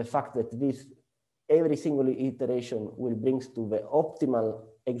the fact that every single iteration will bring to the optimal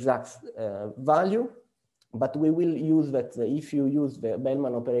exact value, but we will use that if you use the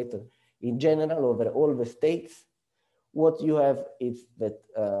Bellman operator in general over all the states, what you have is that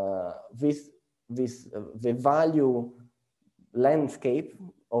the value landscape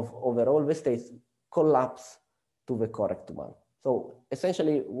of over all the states collapse to the correct one. So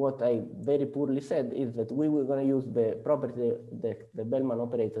essentially what I very poorly said is that we were going to use the property that the Bellman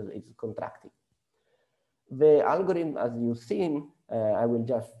operator is contracting. The algorithm, as you've seen, I will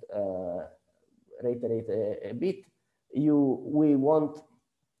just reiterate a bit. We want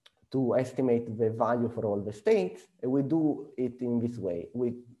to estimate the value for all the states, and we do it in this way.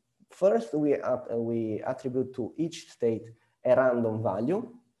 First, we attribute to each state a random value.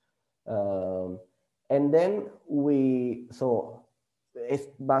 And then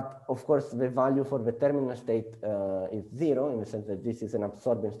but of course the value for the terminal state is 0, in the sense that this is an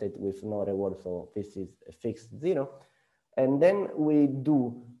absorbing state with no reward, so this is a fixed 0. And then we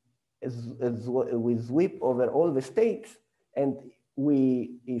sweep over all the states, and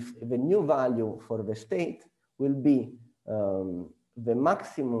if the new value for the state will be the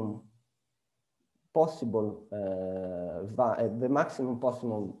maximum possible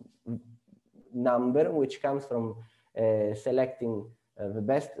number, which comes from selecting the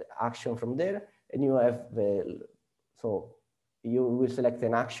best action from there, and you have so you will select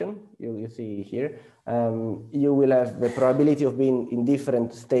an action, you see here. You will have the probability of being in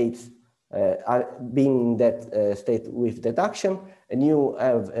different states, being in that state with that action, and you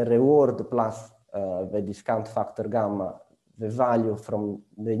have a reward plus the discount factor gamma, the value from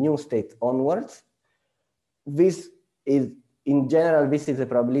the new state onwards. This is, in general, this is a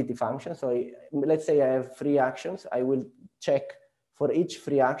probability function. So let's say I have 3 actions. I will check for each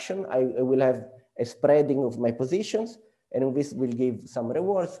free action. I will have a spreading of my positions, and this will give some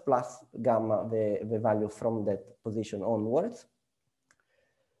rewards plus gamma, the value from that position onwards.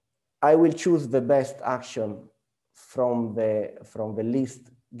 I will choose the best action from the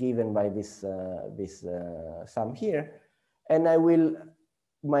list given by this sum here, and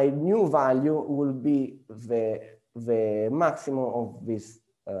my new value will be the maximum of this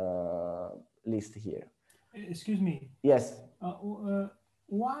list here. Excuse me. Yes.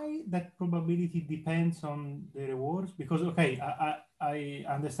 Why that probability depends on the rewards? Because, okay, I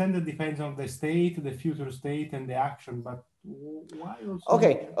understand it depends on the state, the future state, and the action, but why also?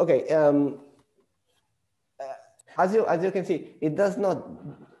 Okay. As you can see,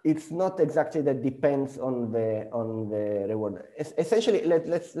 it's not exactly that depends on the reward. Essentially,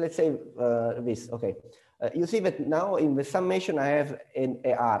 let's say this. Okay, you see that now in the summation I have an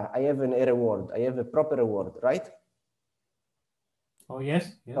AR, I have a reward, I have a proper reward, right? Oh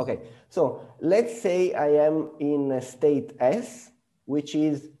yes. Okay, so let's say I am in a state S, which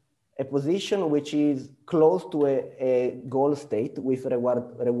is a position which is close to a goal state with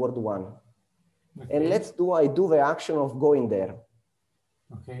reward 1. Okay. And I do the action of going there.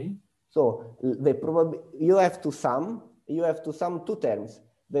 Okay. So you have to sum 2 terms.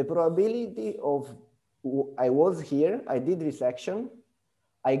 The probability of I was here, I did this action,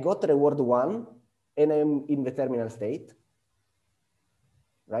 I got reward 1, and I'm in the terminal state,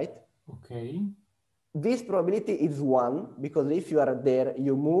 right? Okay. This probability is 1, because if you are there,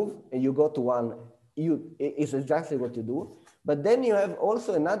 you move and you go to 1, it's exactly what you do. But then you have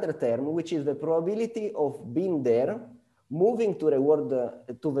also another term, which is the probability of being there, moving to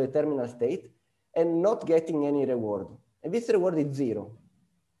to the terminal state, and not getting any reward. And this reward is 0.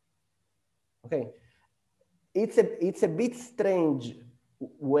 Okay, it's a bit strange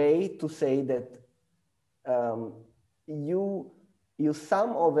way to say that you you sum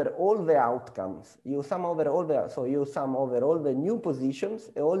over all the outcomes. You sum over all the, so you sum over all the new positions,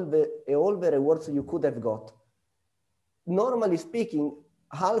 all the rewards you could have got. Normally speaking,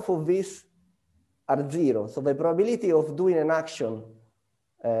 half of this are zero. So the probability of doing an action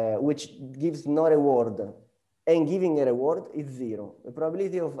which gives no reward and giving a reward is zero. The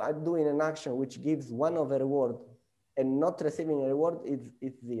probability of doing an action which gives one of a reward and not receiving a reward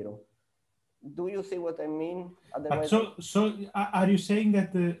is zero. Do you see what I mean? Otherwise, so are you saying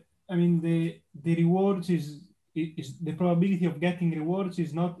that the rewards is the probability of getting rewards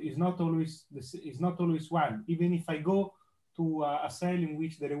is not always one, even if I go to a cell in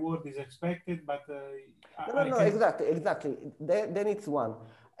which the reward is expected, but no, exactly. Then it's one.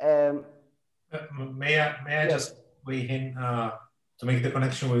 May I yes. Just weigh in to make the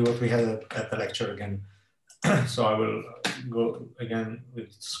connection with what we had at the lecture again? So I will go again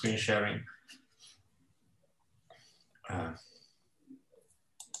with screen sharing.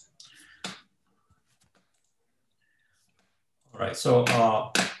 All right, so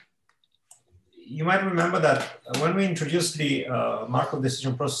you might remember that when we introduced the Markov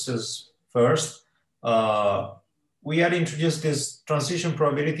decision processes first, we had introduced this transition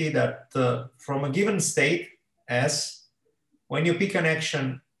probability that from a given state S, when you pick an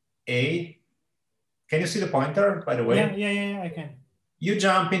action A, can you see the pointer, by the way? Yeah, I can. You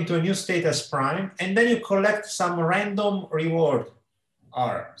jump into a new state S prime, and then you collect some random reward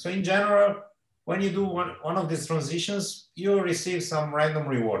R. So in general, when you do one of these transitions, you receive some random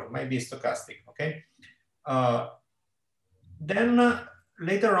reward, maybe stochastic, okay? Then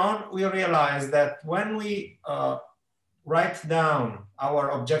later on, we realize that when we write down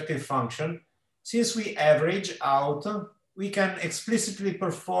our objective function, since we average out, we can explicitly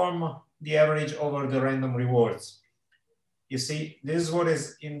perform the average over the random rewards. You see, this is what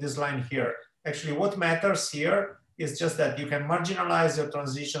is in this line here. Actually, what matters here is just that you can marginalize your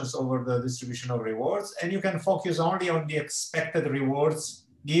transitions over the distribution of rewards, and you can focus only on the expected rewards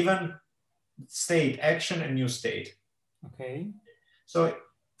given state, action, and new state. Okay. So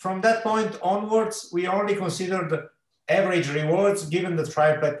from that point onwards, we only consider the average rewards given the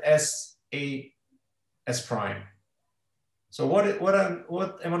triplet S, A, S prime. So what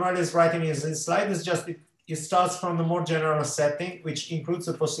Emanuele is writing in this slide is just it starts from the more general setting, which includes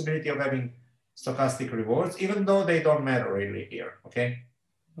the possibility of having stochastic rewards, even though they don't matter really here, okay?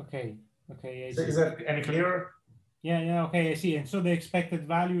 Okay. Is that any clearer? Yeah, okay, I see. And so the expected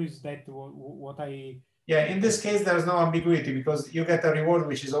value is that what I... Yeah, in this case, there's no ambiguity because you get a reward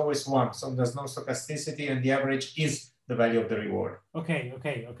which is always one. So there's no stochasticity and the average is the value of the reward. Okay.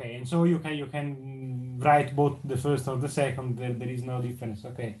 And so you can write both the first or the second, there is no difference,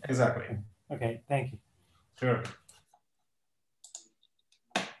 okay. Exactly. Okay, thank you. Sure.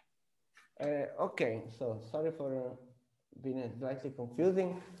 Okay, so sorry for being slightly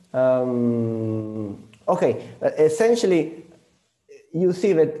confusing. Okay, essentially, you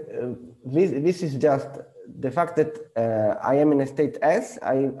see that this is just the fact that I am in a state S.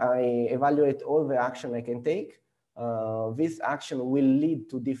 I evaluate all the action I can take. This action will lead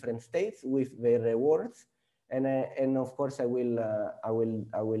to different states with the rewards, and of course I will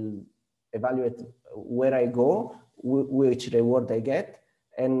evaluate where I go, which reward I get,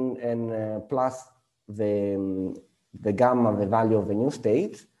 and plus the gamma, the value of the new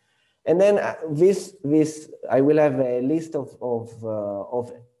states. And then this I will have a list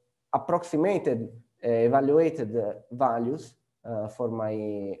of approximated evaluated values for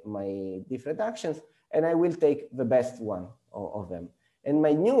my different actions, and I will take the best one of them. And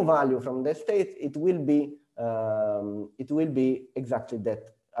my new value from the state, it will be exactly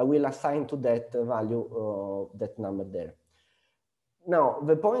that. I will assign to that value that number there. Now,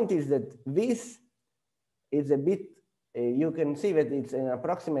 the point is that this is a bit, you can see that it's an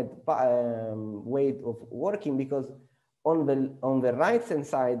approximate way of working because on the right hand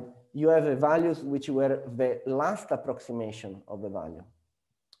side, you have the values which were the last approximation of the value.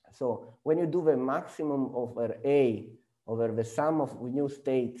 So when you do the maximum over A over the sum of new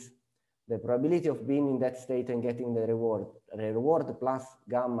states, the probability of being in that state and getting the reward plus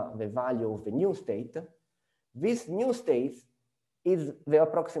gamma, the value of the new state, this new state is the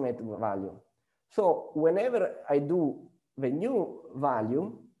approximate value. So whenever I do the new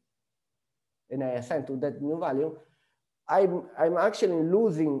value, and I assign to that new value, I'm actually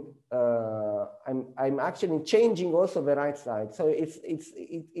losing, I'm actually changing also the right side. So it's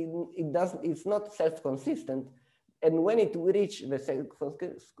not self-consistent. And when it reaches the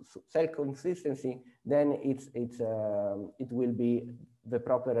self-consistency, then it will be the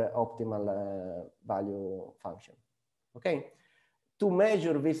proper optimal value function. Okay. to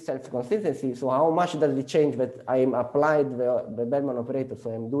measure this self-consistency, so how much does it change that I am applied the Bellman operator,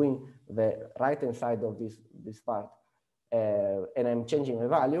 so I'm doing the right-hand side of this part, and I'm changing the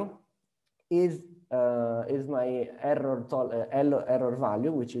value, is my error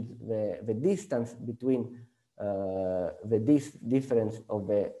value, which is the distance between the difference of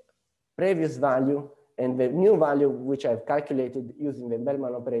the previous value and the new value, which I've calculated using the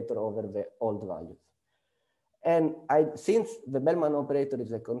Bellman operator over the old values. And since the Bellman operator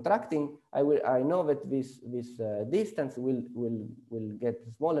is a contracting, I know that this distance will get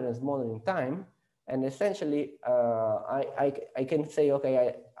smaller and smaller in time. And essentially, I can say,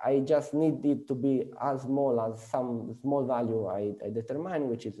 okay, I just need it to be as small as some small value I determine,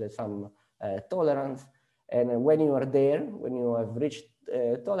 which is some tolerance. And when you are there, when you have reached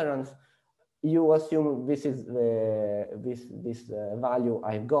tolerance, you assume this is this value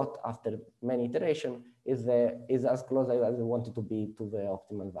I've got after many iterations is as close as I want it to be to the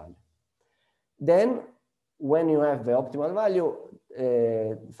optimal value. Then, when you have the optimal value,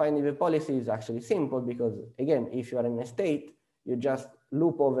 finding the policy is actually simple because, again, if you are in a state, you just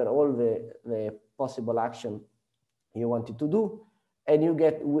loop over all the possible action you wanted to do, and you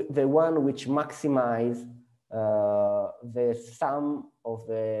get the one which maximizes the sum of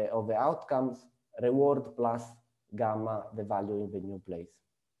the outcomes, reward plus gamma, the value in the new place.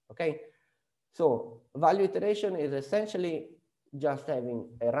 Okay, so value iteration is essentially just having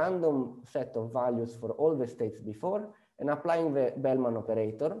a random set of values for all the states before and applying the Bellman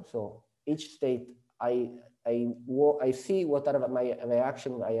operator. So each state, I see what are the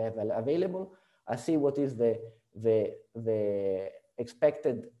actions I have available. I see what is the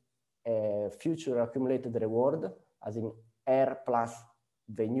expected future accumulated reward, as in R plus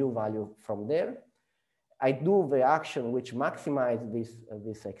the new value from there. I do the action which maximizes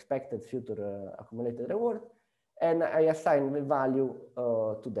this expected future accumulated reward, and I assign the value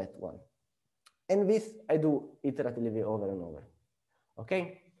to that one. And this I do iteratively over and over.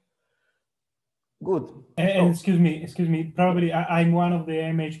 Okay? Good. And excuse me, probably I'm one of the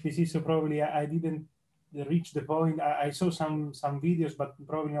MHPC, so probably I didn't reach the point. I saw some videos, but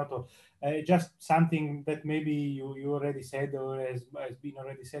probably not all. Just something that maybe you already said or has been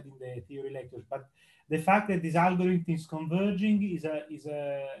already said in the theory lectures. But the fact that this algorithm is converging is a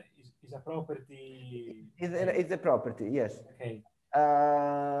property. It's a property, yes. Okay.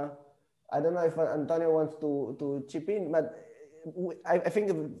 I don't know if Antonio wants to chip in, but I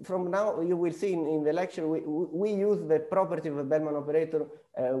think from now you will see in the lecture we use the property of the Bellman operator,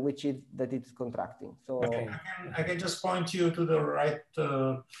 which is that it's contracting. So okay. I can just point you to the right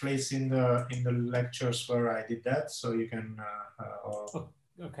place in the lectures where I did that, so you can.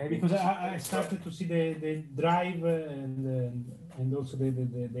 Okay, because I started to see the drive and also the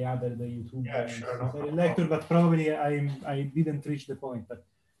YouTube lecture, but probably I didn't reach the point. But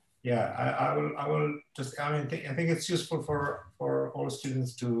yeah, I will just. I mean, I think it's useful for all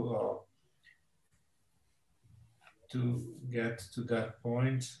students to get to that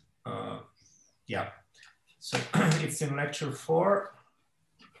point. Yeah, so it's in lecture 4,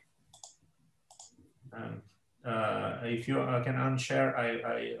 and if you can unshare,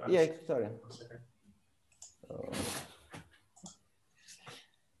 yeah, sorry.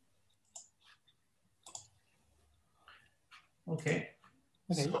 Okay.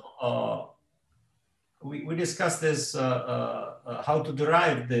 So we discussed this how to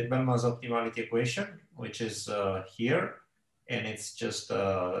derive the Bellman's optimality equation, which is here, and it's just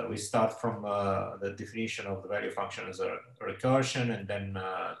we start from the definition of the value function as a recursion, and then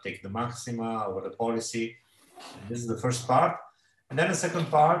take the maxima over the policy. And this is the first part, and then the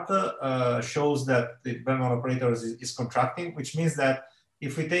second part shows that the Bellman operator is contracting, which means that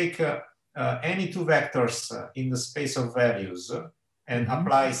if we take any two vectors in the space of values and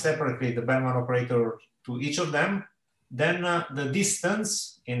apply separately the Bellman operator to each of them, then the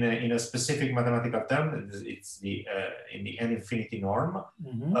distance in a specific mathematical term, it's the in the n infinity norm,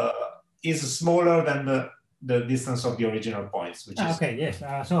 is smaller than the distance of the original points, which is okay. Yes,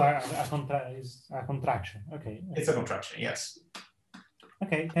 so a contraction. Okay, it's a contraction. Yes.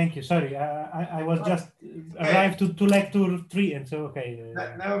 Okay, thank you. Sorry, I was just arrived to lecture 3, and so okay.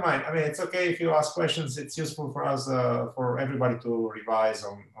 Never mind. I mean, it's okay if you ask questions. It's useful for us, for everybody to revise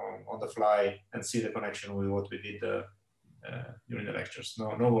on the fly and see the connection with what we did during the lectures.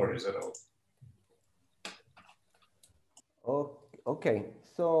 No worries at all. Okay,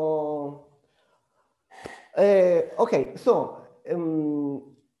 so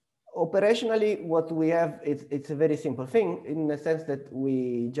operationally, what we have it's a very simple thing in the sense that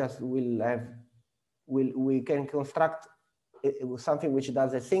we just we can construct it was something which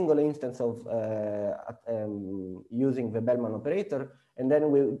does a single instance of using the Bellman operator, and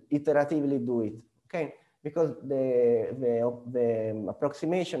then we iteratively do it, okay? Because the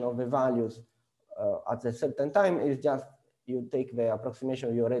approximation of the values at a certain time is just, you take the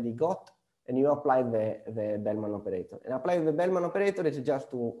approximation you already got and you apply the Bellman operator. And apply the Bellman operator is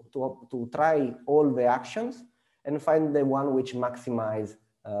just to try all the actions and find the one which maximize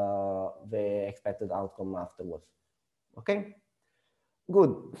the expected outcome afterwards. Okay,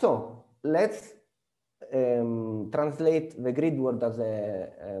 good. So let's translate the grid word as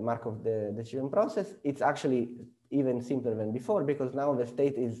a Markov decision process. It's actually even simpler than before, because now the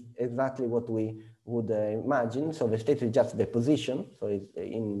state is exactly what we would imagine. So the state is just the position. So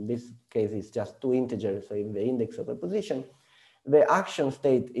in this case, it's just two integers. So in the index of a position, the action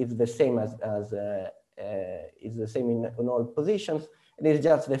state is the same is the same in all positions. It is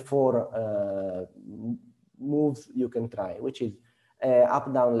just the four moves you can try, which is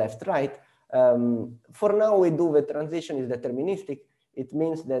up, down, left, right. For now, we do the transition is deterministic. It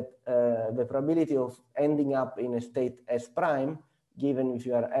means that the probability of ending up in a state S prime, given if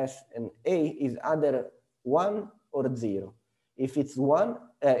you are S and A, is either 1 or 0. If it's 1,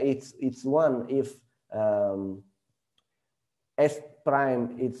 it's 1 if S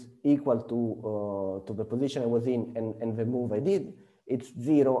prime is equal to the position I was in and the move I did. It's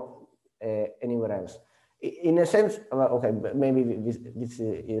 0 anywhere else. In a sense, okay, maybe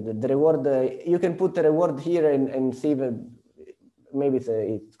the reward, you can put the reward here and see the, maybe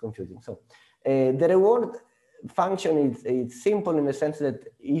it's confusing. So the reward function is simple in the sense that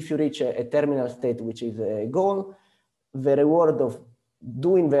if you reach a terminal state, which is a goal, the reward of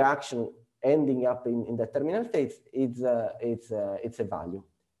doing the action ending up in the terminal states, it's a value.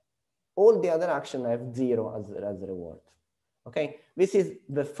 All the other action have 0 as a reward. Okay, this is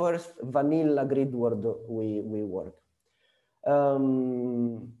the first vanilla grid word we work.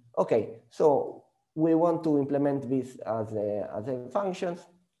 Okay, so we want to implement this as a function.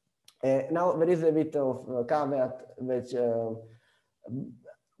 Now there is a bit of caveat, which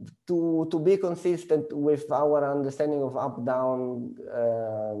to be consistent with our understanding of up down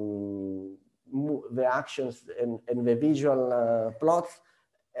the actions and the visual plots,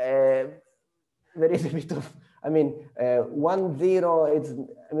 there is a bit of, I mean, 1, 0,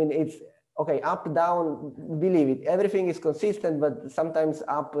 it's okay, up, down, believe it, everything is consistent, but sometimes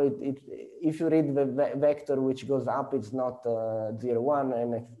up, if you read the vector which goes up, it's not 0, 1,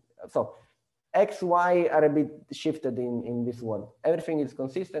 and so X, Y are a bit shifted in this one. Everything is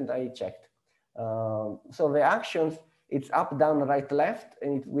consistent, I checked. So the actions, it's up, down, right, left,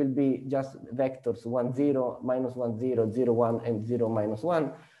 and it will be just vectors 1, 0, minus 1, 0, 0, 1, and 0, minus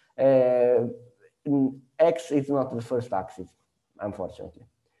 1. X is not the first axis, unfortunately.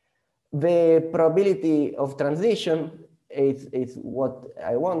 The probability of transition is what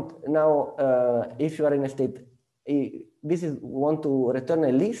I want. Now, if you are in a state, this is want to return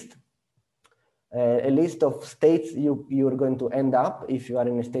a list of states you're going to end up if you are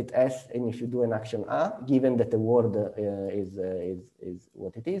in a state S and if you do an action A, given that the word is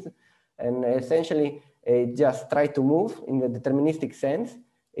what it is. And essentially, just try to move in the deterministic sense.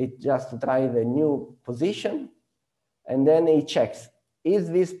 It just try the new position, and then it checks, is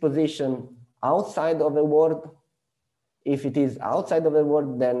this position outside of the word? If it is outside of the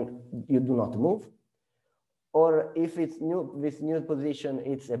word, then you do not move. Or if it's new, this new position,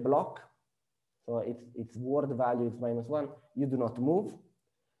 it's a block, so its word value is -1, you do not move.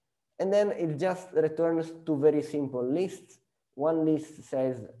 And then it just returns two very simple lists. One list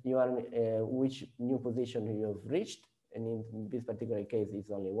says you are which new position you have reached, and in this particular case,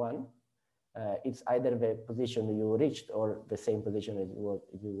 it's only one. It's either the position you reached or the same position as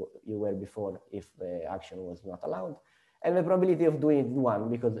you were before if the action was not allowed. And the probability of doing it is 1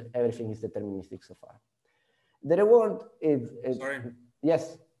 because everything is deterministic so far. The reward is... Sorry.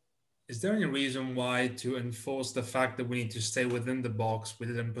 Yes? Is there any reason why, to enforce the fact that we need to stay within the box, we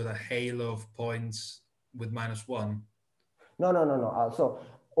didn't put a halo of points with -1? No. So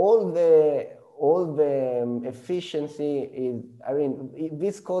all the efficiency is, I mean,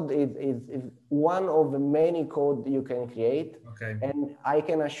 this code is one of the many code you can create. Okay. And I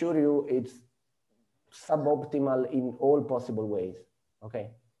can assure you it's suboptimal in all possible ways. Okay.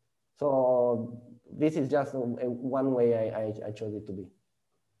 So this is just one way I chose it to be.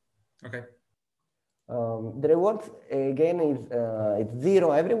 Okay. The reward again is it's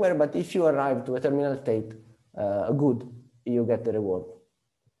 0 everywhere, but if you arrive to a terminal state, good, you get the reward.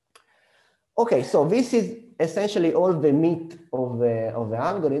 Okay, so this is essentially all the meat of the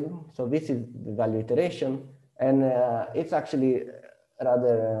algorithm. So this is the value iteration, and it's actually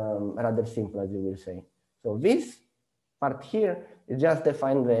rather simple, as you will say. So this part here is just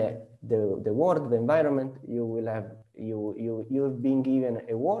define the word, the environment. You will have, you've been given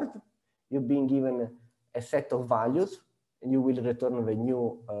a word, you've been given a set of values, and you will return the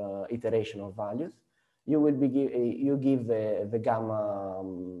new iteration of values. You will be you give the gamma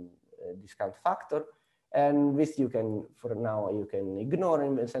discount factor, and this you can, for now, you can ignore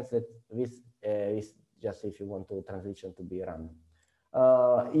in the sense that this is just if you want to transition to be random.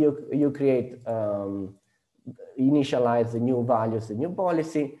 You create, initialize the new values, the new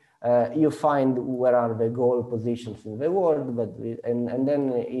policy. You find where are the goal positions in the world, but and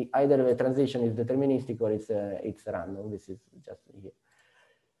then either the transition is deterministic or it's random. This is just here.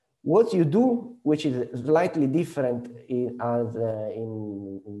 What you do, which is slightly different in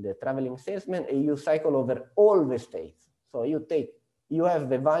the traveling salesman, you cycle over all the states. So you have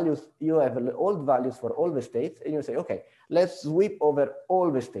the values, you have the old values for all the states, and you say, okay, let's sweep over all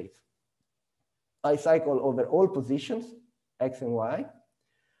the states. I cycle over all positions, X and Y.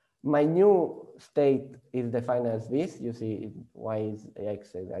 My new state is defined as this. You see, Y is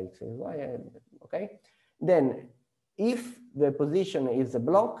X, X is Y, okay? Then if the position is a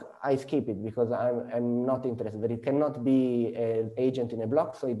block, I skip it because I'm not interested. It cannot be an agent in a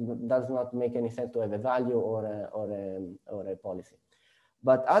block, so it does not make any sense to have a value or a policy.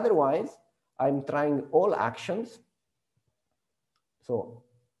 But otherwise, I'm trying all actions. So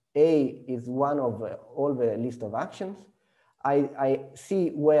A is one of all the list of actions. I see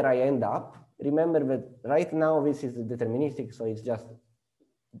where I end up. Remember that right now this is deterministic, so it's just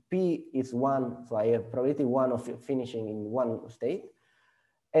P is 1, so I have probability 1 of finishing in one state.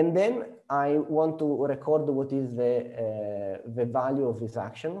 And then I want to record what is the value of this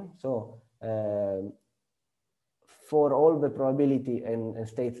action. So for all the probability and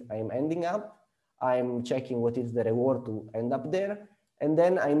states I'm ending up, I'm checking what is the reward to end up there. And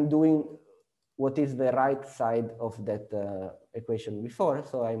then I'm doing what is the right side of that equation before.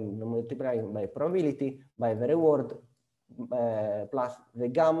 So I'm multiplying by probability by the reward plus the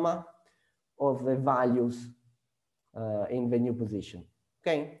gamma of the values in the new position.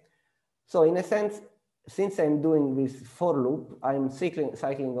 Okay. So in a sense, since I'm doing this for loop, I'm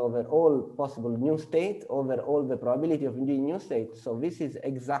cycling over all possible new state over all the probability of the new state. So this is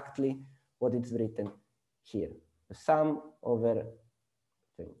exactly what it's written here. The sum over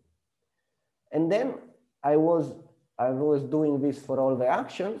thing. And then I was doing this for all the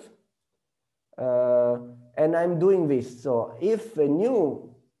actions. And I'm doing this. So if a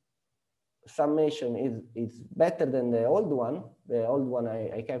new summation is better than the old one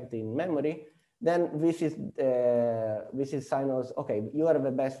I kept in memory, then this is sign as, okay, you are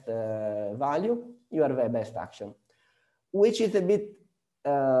the best value, you are the best action, which is a bit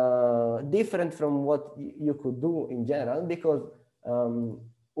different from what you could do in general, because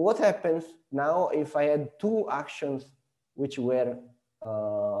what happens now if I had two actions which were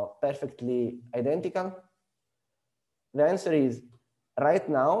perfectly identical? The answer is right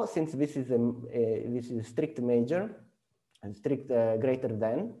now, since this is a strict major and strict greater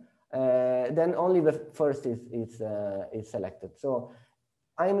than, then only the first is selected. So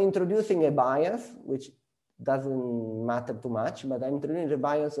I'm introducing a bias, which doesn't matter too much, but I'm introducing the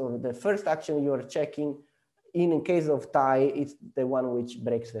bias of the first action you are checking. In case of tie, it's the one which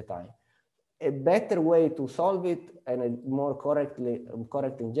breaks the tie. A better way to solve it, and a more correct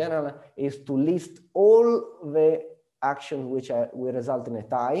in general, is to list all the actions which will result in a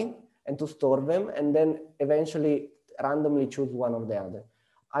tie and to store them, and then eventually randomly choose one or the other.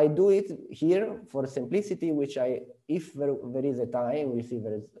 I do it here for simplicity, which if there is a tie, and we see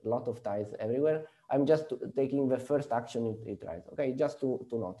there is a lot of ties everywhere, I'm just taking the first action it tries, okay, just to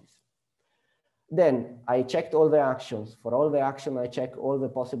notice. Then I checked all the actions. For all the action, I check all the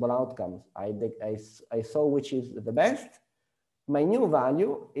possible outcomes. I saw which is the best. My new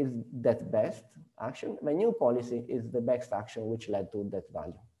value is that best action. My new policy is the best action which led to that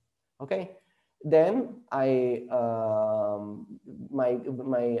value. Okay. Then I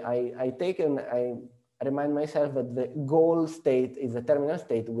remind myself that the goal state is a terminal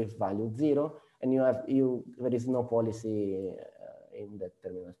state with value 0, and there is no policy in that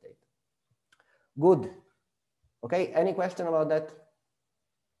terminal state. Good. Okay, any question about that?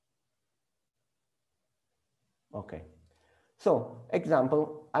 Okay. So,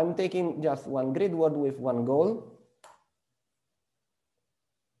 example, I'm taking just one grid word with one goal.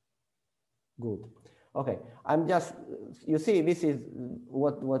 Good. Okay, I'm just, you see, this is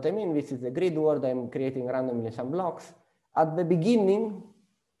what I mean. This is a grid word. I'm creating randomly some blocks. At the beginning,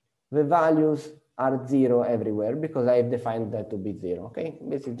 the values are 0 everywhere because I've defined that to be 0. Okay,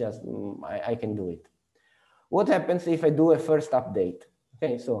 this is just, I can do it. What happens if I do a first update?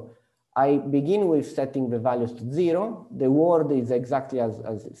 Okay, so I begin with setting the values to 0. The word is exactly as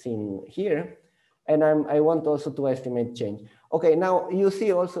seen here. And I want also to estimate change. Okay, now you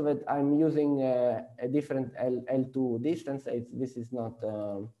see also that I'm using a different L2 distance. This is not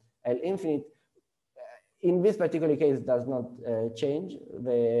L infinite. In this particular case, does not change.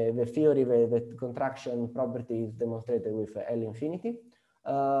 The theory, the contraction property is demonstrated with L infinity.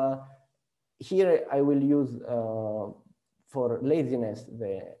 Here I will use for laziness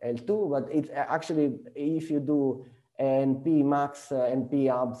the L2, but it's actually, if you do NP max, NP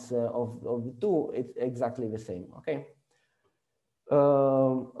abs of the two, it's exactly the same, okay?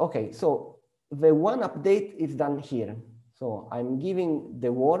 Okay, so the one update is done here. So I'm giving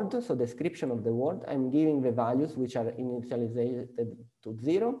the word, so description of the word, I'm giving the values which are initialized to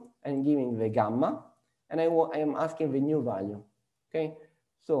 0, and giving the gamma, and I am asking the new value, okay?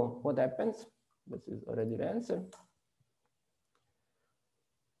 So what happens? This is already the answer.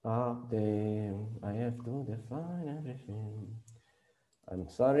 I have to define everything. I'm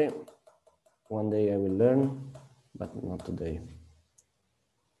sorry. One day I will learn, but not today.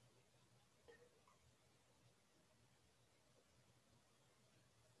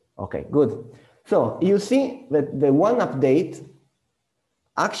 Okay, good. So you see that the one update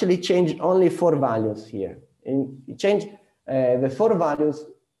actually changed only 4 values here. And it changed the 4 values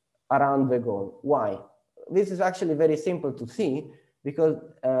around the goal. Why? This is actually very simple to see, because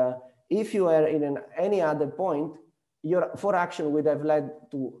if you are in any other point, your for action would have led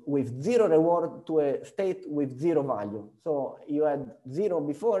to, with 0 reward, to a state with 0 value. So you had 0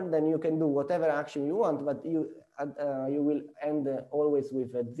 before, then you can do whatever action you want, but you will end always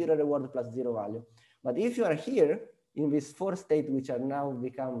with a 0 reward plus 0 value. But if you are here in this 4 state, which are now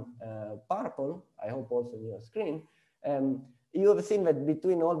become purple, I hope also in your screen, you have seen that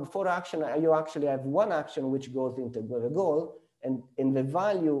between all the 4 actions, you actually have 1 action which goes into the goal, and the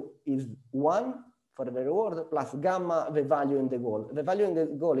value is 1 for the reward plus gamma, the value in the goal. The value in the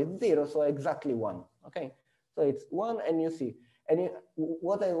goal is 0, so exactly 1. Okay, so it's 1, and you see. And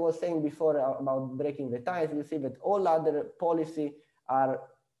what I was saying before about breaking the ties, you see that all other policy are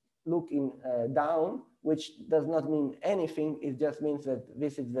looking down, which does not mean anything. It just means that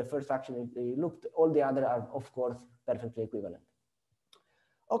this is the first action they looked. All the other are, of course, perfectly equivalent.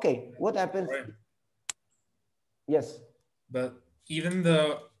 Okay, what happens? Right. Yes. But even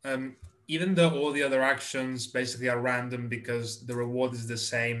though all the other actions basically are random because the reward is the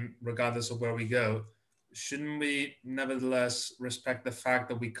same regardless of where we go, shouldn't we nevertheless respect the fact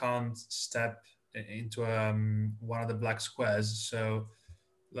that we can't step into one of the black squares? So,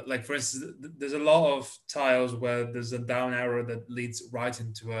 like for instance, there's a lot of tiles where there's a down arrow that leads right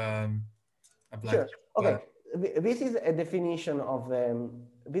into a black sure. square. Okay, this is a definition of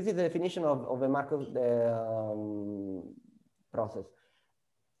a Markov process.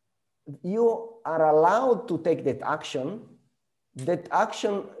 You are allowed to take that action. That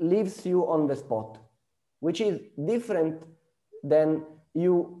action leaves you on the spot, which is different than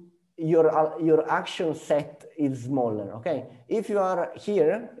your action set is smaller. Okay, if you are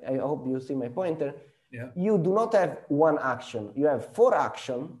here, I hope you see my pointer. Yeah. You do not have 1 action. You have 4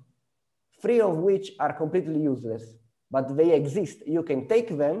 actions, 3 of which are completely useless, but they exist. You can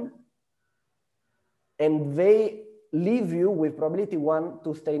take them, and they leave you with probability 1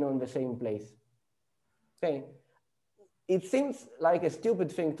 to stay on the same place. Okay. It seems like a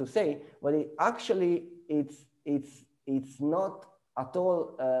stupid thing to say, but it's not at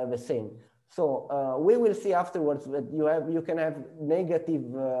all the same. So we will see afterwards that you can have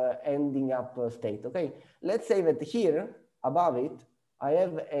negative ending up state. Okay, let's say that here above it I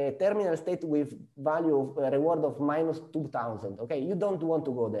have a terminal state with value of reward of -2000. Okay, you don't want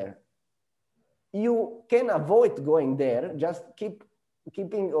to go there. You can avoid going there. Just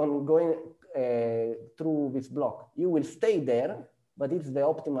keeping on going through this block. You will stay there, but it's the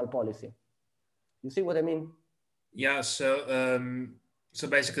optimal policy. You see what I mean? Yeah. So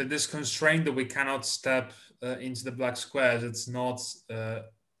basically, this constraint that we cannot step into the black squares, it's not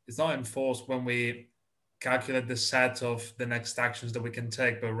enforced when we calculate the set of the next actions that we can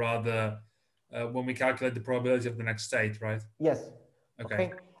take, but rather when we calculate the probability of the next state, right? Yes.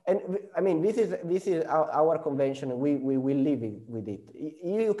 Okay. And I mean, this is our convention. We will live with it.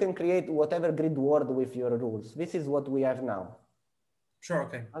 You can create whatever grid word with your rules. This is what we have now. Sure.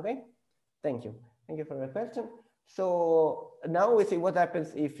 Okay. Okay. Thank you. Thank you for the question. So now we see what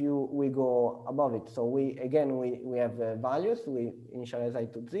happens if we go above it. So we have values. We initialize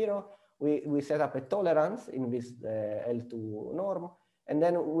it to 0. We set up a tolerance in this L2 norm, and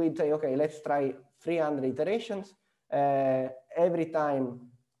then we say, okay, let's try 300 iterations. Every time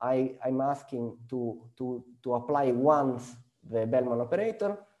I'm asking to apply once the Bellman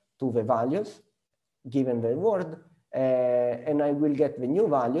operator, to the values given the reward, and I will get the new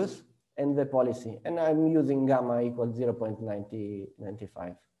values and the policy. And I'm using gamma equals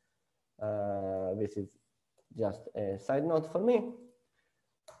 0.9095. This is just a side note for me.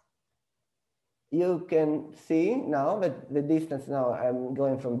 You can see now that the distance now, I'm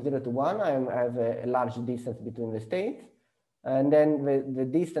going from 0 to 1. I have a large distance between the states. And then the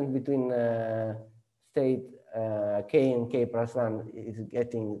distance between state k and k plus 1 is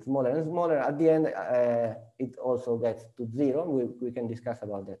getting smaller and smaller. At the end, it also gets to 0. We can discuss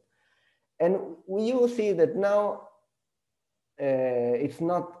about that. And you see that now it's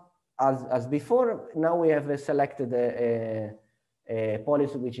not as before. Now we have selected a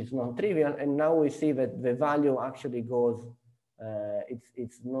policy which is non-trivial, and now we see that the value actually goes,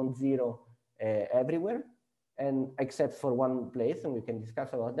 it's non-zero everywhere, and except for one place, and we can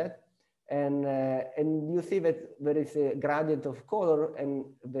discuss about that. And you see that there is a gradient of color, and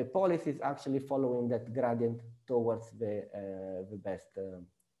the policy is actually following that gradient towards the best,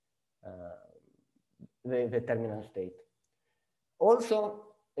 the terminal state. Also,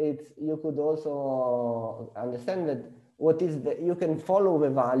 you could also understand that you can follow the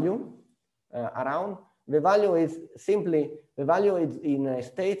value around. The value is simply, the value is in a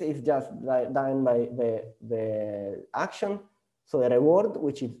state is just done by the action. So a reward,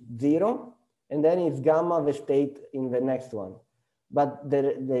 which is 0, and then it's gamma the state in the next one. But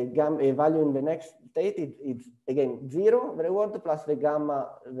the gamma value in the next state, it's again 0, the reward, plus the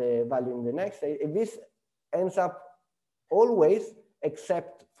gamma, the value in the next state. This ends up always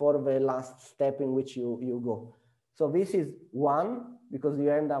except for the last step in which you go. So this is 1, because you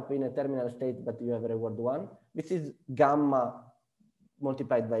end up in a terminal state, but you have a reward 1. This is gamma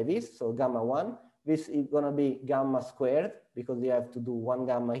multiplied by this, so gamma 1. This is going to be gamma squared, because you have to do 1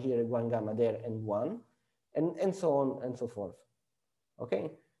 gamma here, 1 gamma there, and 1, and so on and so forth. Okay,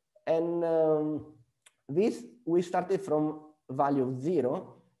 and this, we started from value of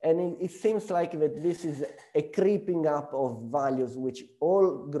 0, and it seems like that this is a creeping up of values which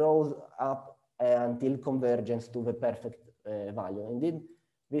all grows up until convergence to the perfect value. Indeed,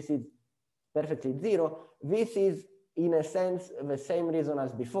 this is perfectly 0. This is, in a sense, the same reason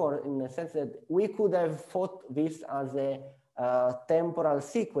as before, in the sense that we could have thought this as a temporal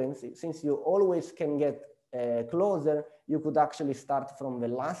sequence. Since you always can get closer, you could actually start from the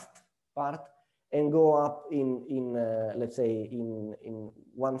last part and go up in let's say, in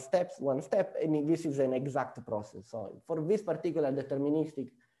one step, and this is an exact process. So for this particular deterministic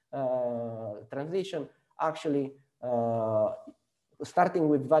transition, actually, starting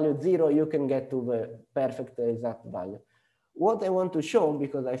with value 0, you can get to the perfect exact value. What I want to show,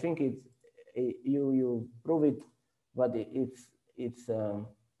 because I think you prove it, but it's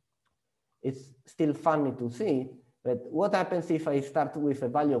still funny to see that what happens if I start with a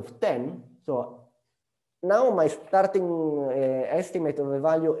value of 10. So now my starting estimate of the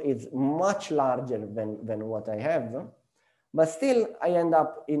value is much larger than what I have, but still I end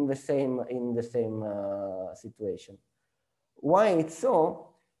up in the same situation. Why it's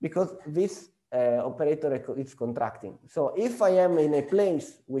so? Because this operator is contracting. So if I am in a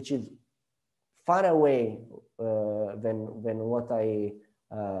place which is far away than what I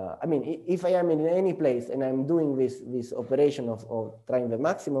mean, if I am in any place and I'm doing this operation of trying the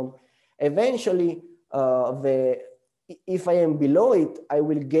maximum, eventually if I am below it, I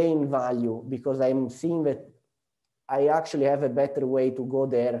will gain value, because I'm seeing that I actually have a better way to go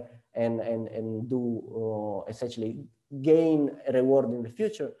there and do essentially gain a reward in the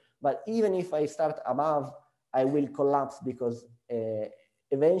future. But even if I start above, I will collapse, because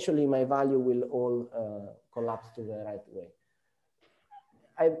eventually my value will all collapse to the right way.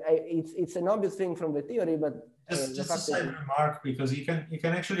 It's an obvious thing from the theory, but just a side remark, because you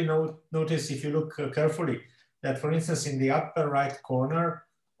can actually notice, if you look carefully, that, for instance, in the upper right corner,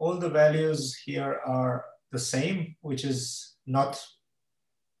 all the values here are the same, which is not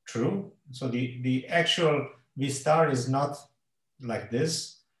true. So the actual V star is not like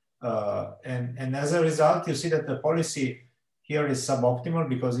this. And as a result, you see that the policy here is suboptimal,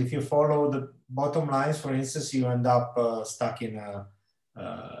 because if you follow the bottom lines, for instance, you end up stuck in a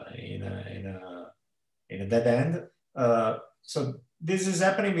dead end. So this is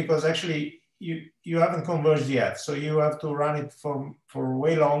happening because actually you haven't converged yet. So you have to run it for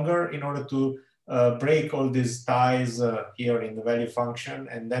way longer in order to break all these ties here in the value function,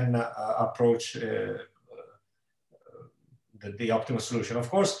 and then approach the optimal solution. Of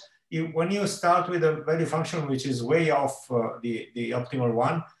course, when you start with a value function which is way off the optimal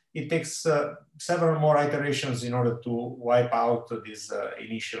one, it takes several more iterations in order to wipe out this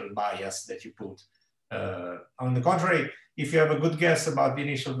initial bias that you put. On the contrary, if you have a good guess about the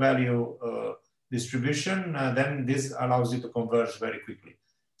initial value distribution, then this allows you to converge very quickly.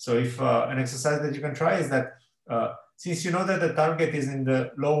 So if an exercise that you can try is that since you know that the target is in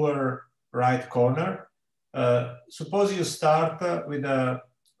the lower right corner, suppose you start with an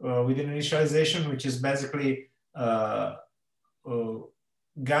initialization which is basically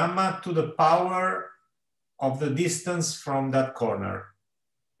gamma to the power of the distance from that corner,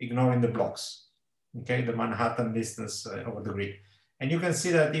 ignoring the blocks, okay, the Manhattan distance over the grid. And you can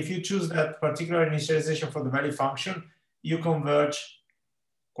see that if you choose that particular initialization for the value function, you converge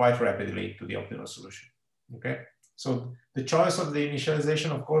quite rapidly to the optimal solution, okay? So the choice of the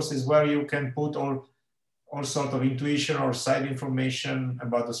initialization, of course, is where you can put all sort of intuition or side information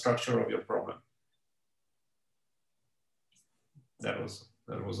about the structure of your problem. That was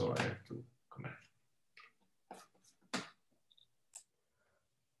all I have to comment.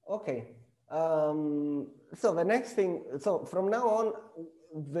 Okay. So the next thing, so from now on,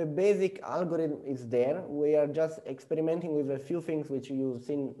 the basic algorithm is there. We are just experimenting with a few things which you've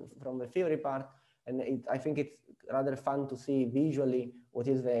seen from the theory part, and I think it's rather fun to see visually what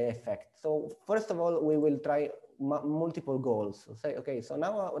is the effect. So first of all, we will try multiple goals. So say, okay, so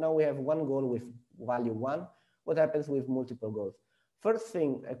now we have one goal with value 1. What happens with multiple goals? First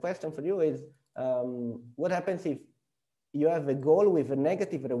thing, a question for you is, what happens if you have a goal with a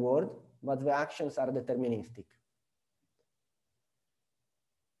negative reward, but the actions are deterministic?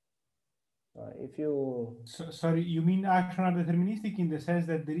 If you... Sorry, you mean action are deterministic in the sense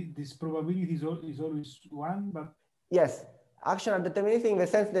that this probability is always 1, but... Yes, action are deterministic in the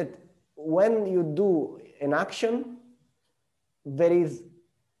sense that when you do an action, there is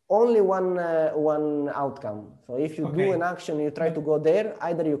only one outcome. So if you do an action, you try to go there,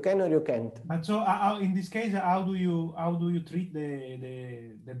 either you can or you can't. But so in this case, how do you treat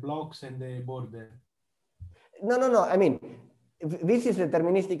the blocks and the border? No. I mean, this is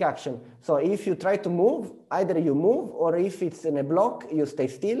deterministic action. So if you try to move, either you move, or if it's in a block, you stay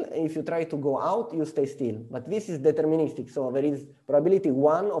still. If you try to go out, you stay still. But this is deterministic. So there is probability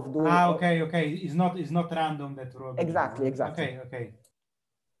 1 of doing. Okay. It's not random, that probability. Exactly. Okay.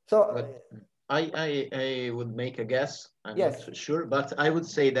 So I would make a guess. I'm yes. not sure, but I would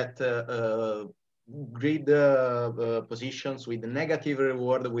say that grid positions with negative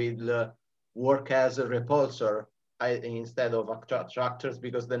reward will work as a repulsor instead of attractors,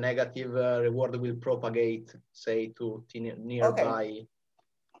 because the negative reward will propagate, say, to nearby.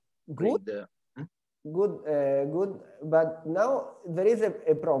 Good. Grid. Good. But now there is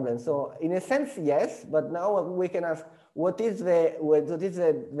a problem. So in a sense, yes. But now we can ask, what is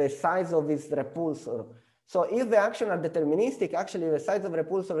the size of this repulsor? So if the actions are deterministic, actually the size of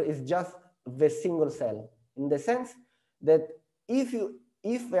repulsor is just the single cell, in the sense that if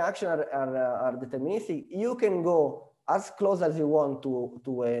the actions are deterministic, you can go as close as you want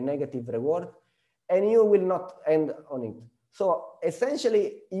to a negative reward, and you will not end on it. So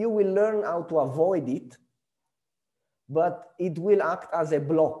essentially, you will learn how to avoid it, but it will act as a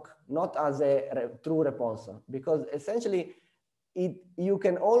block, not as a true repulsor, because essentially you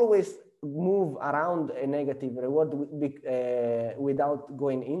can always move around a negative reward without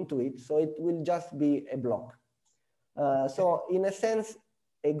going into it. So it will just be a block. So in a sense,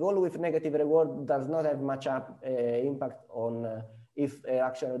 a goal with negative reward does not have much impact on if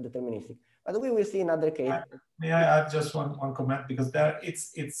action are deterministic. But we will see in other cases. May I add just one comment? Because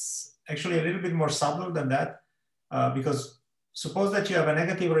it's actually a little bit more subtle than that. Because suppose that you have a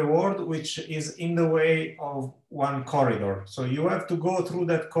negative reward which is in the way of one corridor. So you have to go through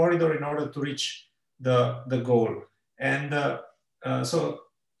that corridor in order to reach the goal. And so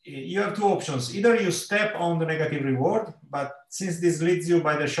you have two options. Either you step on the negative reward, but since this leads you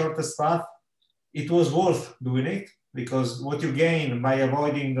by the shortest path, it was worth doing it, because what you gain by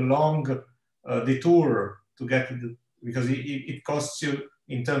avoiding the long detour to get to the, because it costs you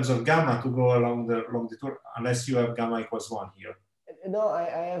in terms of gamma to go along the long detour, unless you have gamma equals 1 here. No, I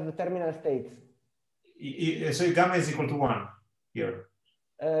have terminal states. So gamma is equal to 1 here.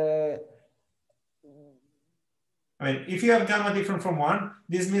 I mean, if you have gamma different from 1,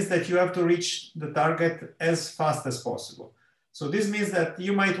 this means that you have to reach the target as fast as possible. So this means that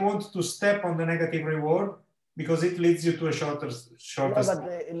you might want to step on the negative reward because it leads you to a shortest. No, but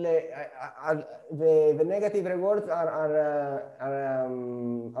the negative rewards are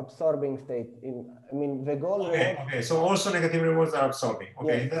absorbing state. I mean, the goal. Okay. So also negative rewards are absorbing.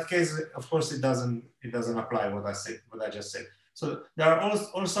 Okay. Yes. In that case, of course, it doesn't apply what I just said. So there are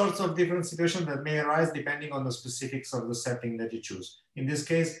all sorts of different situations that may arise depending on the specifics of the setting that you choose. In this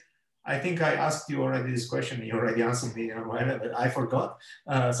case, I think I asked you already this question. You already answered me. I forgot.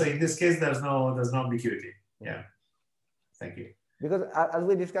 So in this case, there's no ambiguity. Yeah. Thank you. Because as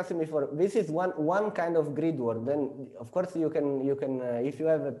we discussed before, this is one kind of grid word. Then of course you can if you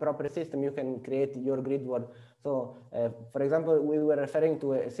have a proper system, you can create your grid word. So for example, we were referring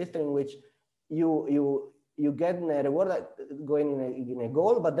to a system in which you get a reward going in a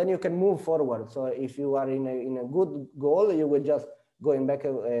goal, but then you can move forward. So if you are in a good goal, you will just going back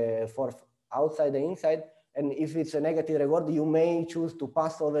for outside the inside. And if it's a negative reward, you may choose to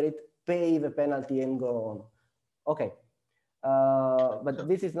pass over it, pay the penalty, and go on. Okay. But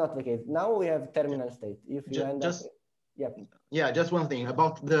this is not the case. Now we have terminal state. If you end up, yeah, just one thing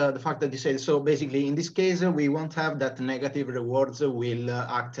about the fact that you said, so basically in this case, we won't have that negative rewards will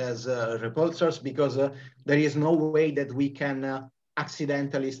act as repulsors because there is no way that we can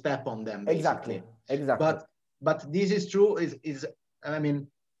accidentally step on them, basically. Exactly. But this is true, I mean,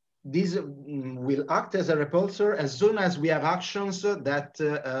 this will act as a repulsor as soon as we have actions that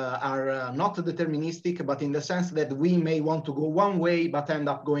are not deterministic, but in the sense that we may want to go one way, but end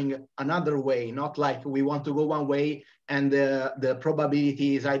up going another way, not like we want to go one way and the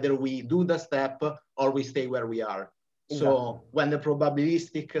probability is either we do the step or we stay where we are. Exactly. So when the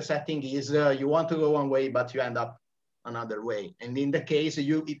probabilistic setting is you want to go one way, but you end up another way. And in the case,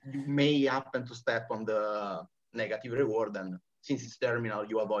 you may happen to step on the negative reward, and since it's terminal,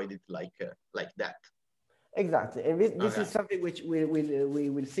 you avoid it like that. Exactly, and this is something which we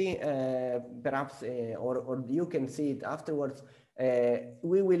will see perhaps, or you can see it afterwards.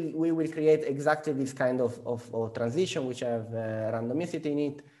 We will create exactly this kind of transition which have randomness in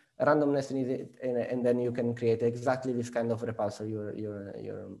it, and then you can create exactly this kind of repulsor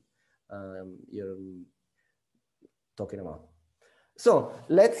you're talking about. So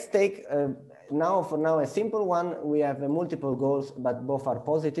let's take for now a simple one. We have multiple goals, but both are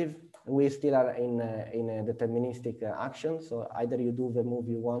positive. We still are in a deterministic action. So either you do the move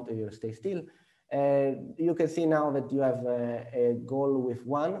you want or you stay still. You can see now that you have a goal with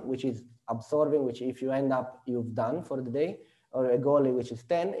 1, which is absorbing, which if you end up, you've done for the day, or a goal which is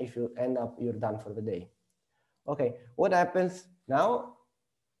 10, if you end up, you're done for the day. Okay, what happens now?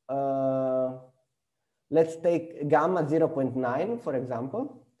 Let's take gamma 0.9, for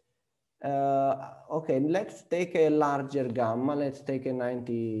example. Okay, let's take a larger gamma. Let's take a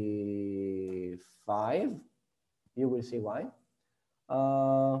 95. You will see why.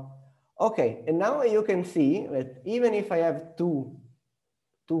 Okay, and now you can see that even if I have two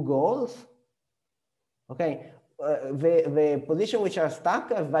goals, okay, the position which are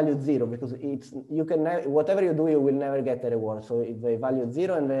stuck have value 0 because you can whatever you do, you will never get a reward. So if the value is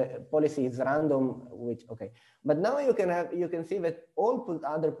 0 and the policy is random, which okay. But now you can see that all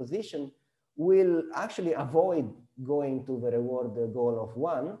other positions will actually avoid going to the reward goal of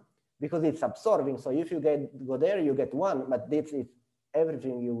 1 because it's absorbing. So if you go there, you get 1, but this is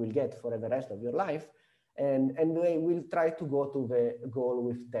everything you will get for the rest of your life, and they will try to go to the goal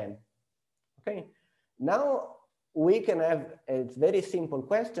with 10. Okay, now we can have a very simple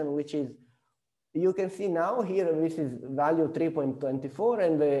question, which is, you can see now here, this is value 3.24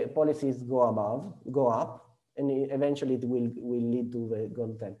 and the policies go up, and eventually it will lead to the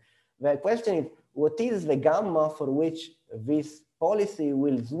goal 10. The question is, what is the gamma for which this policy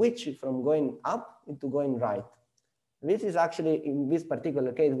will switch from going up into going right? This is actually, in this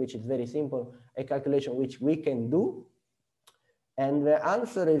particular case, which is very simple, a calculation which we can do. And the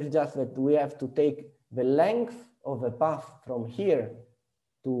answer is just that we have to take the length of the path from here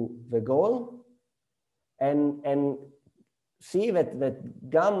to the goal and see that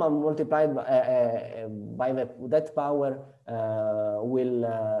gamma multiplied by that power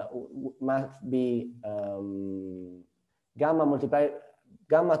must be gamma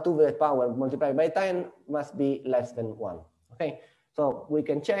to the power multiplied by 10 must be less than 1. Okay, so we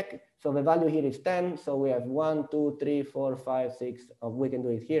can check. So the value here is 10. So we have 1, 2, 3, 4, 5, 6. We can do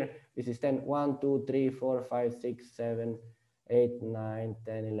it here. This is 10. 1, 2, 3, 4, 5, 6, 7, 8, 9,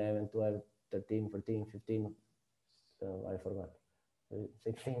 10, 11, 12, 13, 14, 15. So I forgot.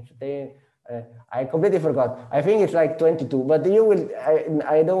 16, 17. I completely forgot. I think it's like 22, but you will,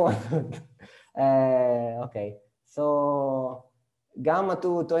 I don't want to. Okay, so gamma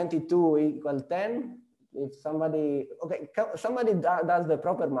to 22 equal 10. If somebody, okay, somebody does the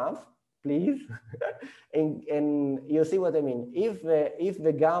proper math, please. and you see what I mean. If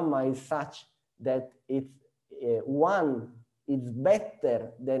the gamma is such that it's 1 is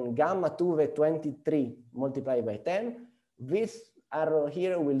better than gamma to the 23 multiplied by 10, this arrow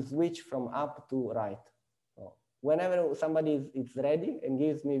here will switch from up to right. So whenever somebody is ready and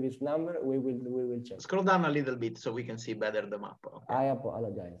gives me this number, we will check. Scroll down a little bit so we can see better the map. Okay. I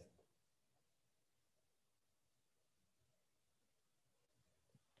apologize.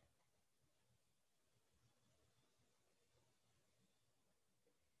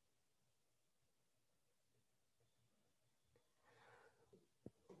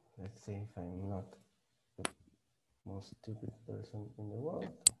 let's see if I'm not the most stupid person in the world.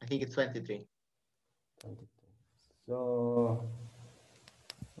 I think it's 23. 23. So,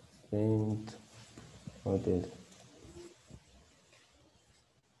 paint, what is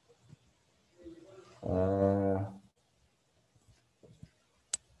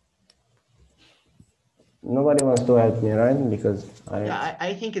nobody wants to help me, right? Because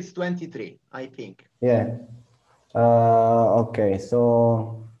I think it's 23, I think. Yeah. Okay,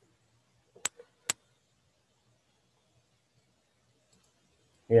 so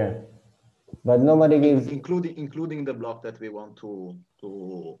yeah, but nobody gives including the block that we want to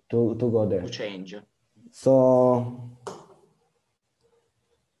go there to change. So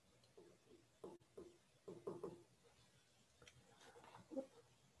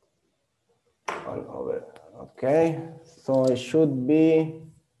on over. Okay, so it should be.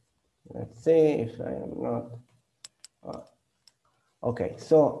 Let's see if I am not. Okay,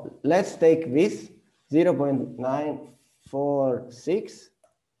 so let's take this 0.946.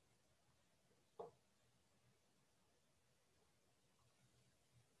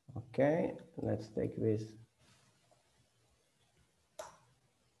 Okay, let's take this.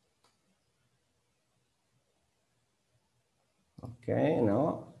 Okay,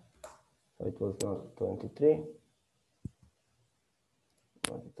 no, so it was not 23,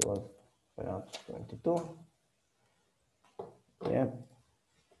 but it was perhaps 22. Yeah.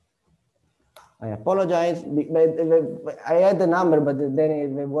 I apologize, but I had the number, but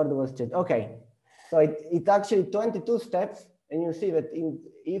then the word was changed. Okay, so it's actually 22 steps, and you see that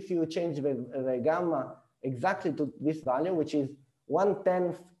if you change the gamma exactly to this value, which is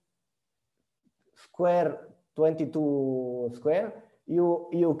 1/10 square 22 square,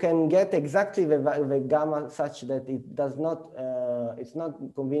 you can get exactly the gamma such that it does not it's not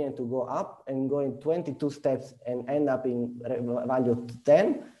convenient to go up and go in 22 steps and end up in value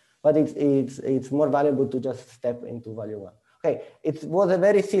 10. But it's more valuable to just step into value 1. Okay, it was a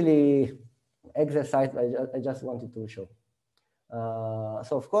very silly exercise. I just wanted to show.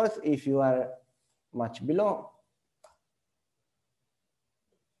 So of course, if you are much below,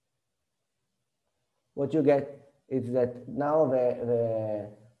 what you get is that now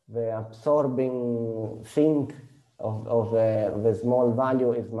the absorbing sink of the small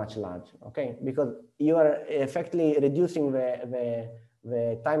value is much large. Okay, because you are effectively reducing the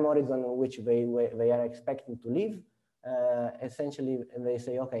time horizon in which they are expecting to live. Essentially, they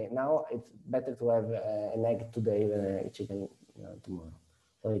say, okay, now it's better to have an egg today than a chicken tomorrow.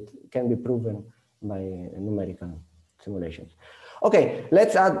 So it can be proven by numerical simulations. Okay,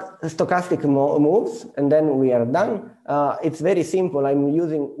 let's add stochastic moves, and then we are done. It's very simple. I'm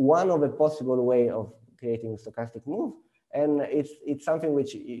using one of the possible way of creating stochastic move. And it's something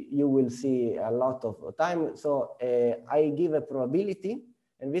which you will see a lot of time. So I give a probability,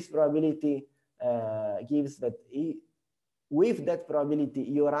 and this probability gives that with that probability,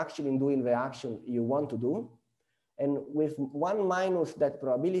 you are actually doing the action you want to do. And with 1 minus that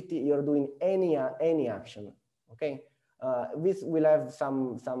probability, you're doing any action, okay? This will have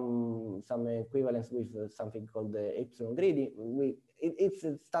some equivalence with something called the epsilon greedy. It's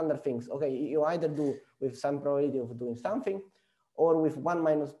standard things. Okay, you either do with some probability of doing something, or with 1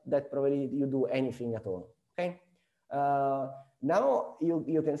 minus that probability you do anything at all. Okay. Now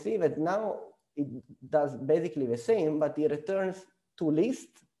you can see that now it does basically the same, but it returns 2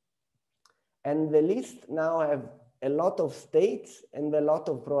 lists, and the list now have a lot of states and a lot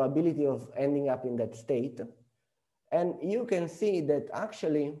of probability of ending up in that state. And you can see that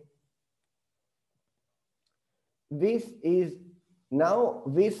actually this is now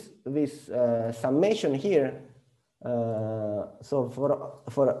this summation here. So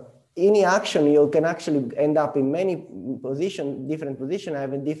for any action, you can actually end up in many different positions,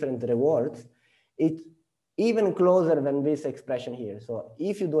 having different rewards. It's even closer than this expression here. So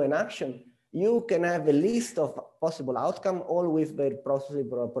if you do an action, you can have a list of possible outcome, all with their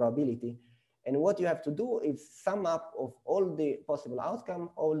possible probability. And what you have to do is sum up of all the possible outcome,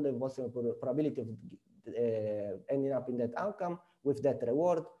 all the possible probability of ending up in that outcome with that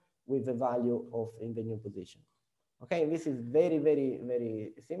reward, with the value of in the new position. Okay, this is very, very,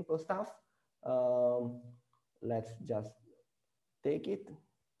 very simple stuff. Let's just take it.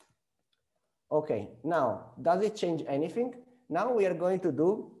 Okay, now, does it change anything? Now we are going to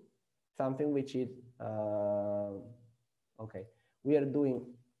do something which is, okay, we are doing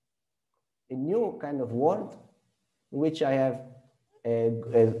a new kind of word, which I have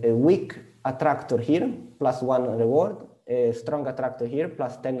a weak attractor here, +1 reward, a strong attractor here,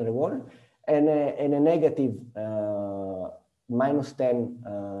 +10 reward, and a negative -10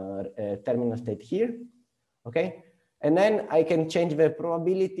 terminal state here. Okay, And then I can change the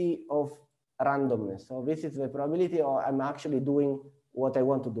probability of randomness. So this is the probability of I'm actually doing what I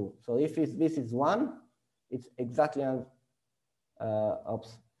want to do. So if this is 1, it's exactly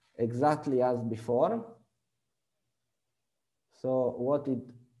as before. So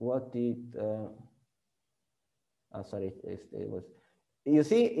it was, you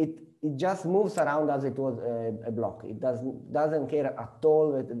see, it just moves around as it was a block. It doesn't care at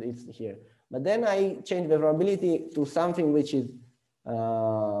all that it's here. But then I change the probability to something which is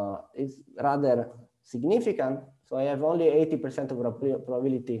rather significant. So I have only 80% of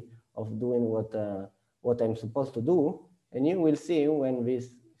probability of doing what I'm supposed to do. And you will see when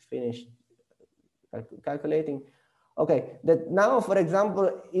this finished calculating. Okay, that now, for example,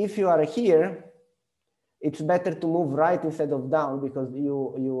 if you are here, it's better to move right instead of down because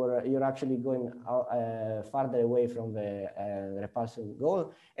you're actually going farther away from the repulsion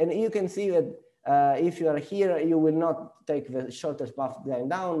goal. And you can see that if you are here, you will not take the shortest path going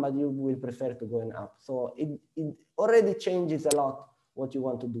down, but you will prefer to going up. So it already changes a lot what you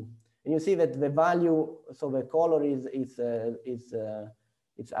want to do. And you see that the value, so the color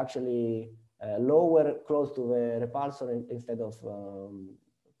it's actually lower, close to the repulsor instead of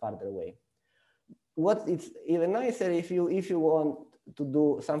farther away. What it's even nicer if you want to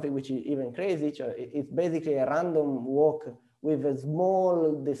do something which is even crazy, it's basically a random walk with a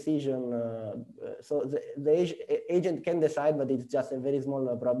small decision. So the agent can decide, but it's just a very small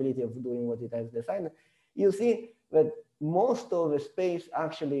probability of doing what it has decided. You see that most of the space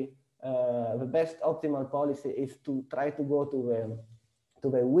actually, the best optimal policy is to try to go to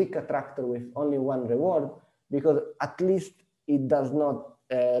the weak attractor with only one reward, because at least it does not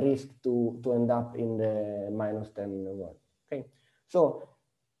risk to end up in the -10 reward. Okay, so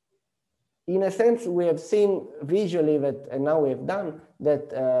in a sense, we have seen visually that, and now we have done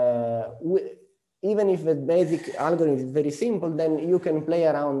that. Even if the basic algorithm is very simple, then you can play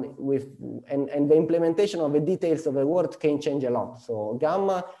around with, and the implementation of the details of the word can change a lot. So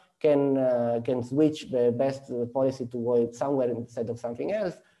gamma can switch the best policy to go somewhere instead of something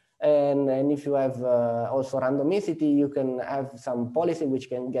else. And if you have also randomicity, you can have some policy which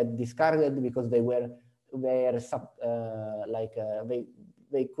can get discarded because they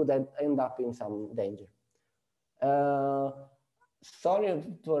could end up in some danger. Sorry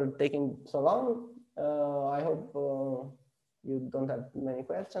for taking so long. I hope you don't have many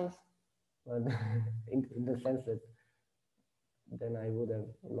questions, but in the sense that then I would have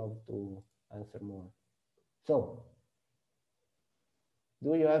loved to answer more. So,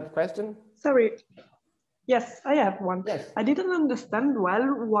 do you have a question? Sorry. Yes, I have one. Yes. I didn't understand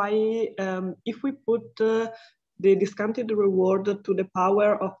well why, if we put the discounted reward to the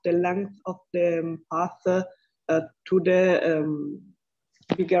power of the length of the path to the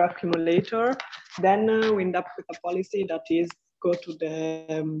bigger accumulator, then we end up with a policy that is go to the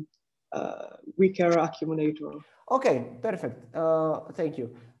weaker accumulator. Okay, perfect. Thank you.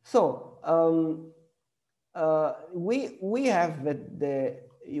 So we have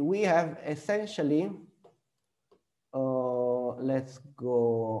essentially. Let's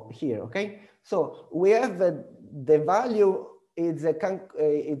go here. Okay, so we have the value is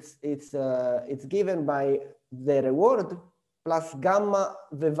it's given by the reward plus gamma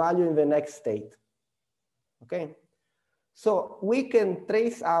the value in the next state. Okay, so we can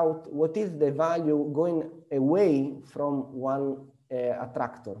trace out what is the value going away from one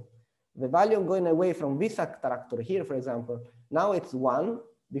attractor. The value going away from this attractor here, for example, now it's 1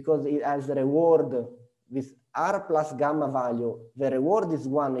 because it has a reward with R plus gamma value. The reward is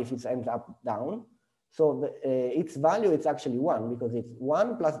 1 if it ends up down. So its value is actually 1 because it's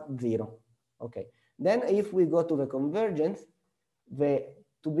 1 plus 0. Okay. Then if we go to the convergence,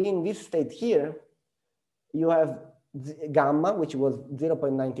 to be in this state here, you have gamma, which was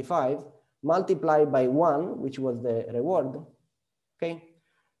 0.95, multiplied by 1, which was the reward. Okay.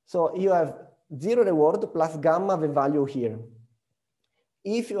 So you have 0 reward plus gamma, the value here.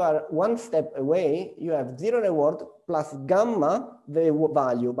 If you are one step away, you have 0 reward plus gamma, the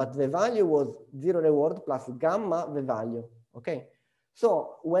value, but the value was 0 reward plus gamma, the value. Okay.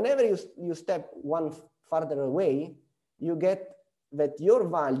 So whenever you step one farther away, you get that your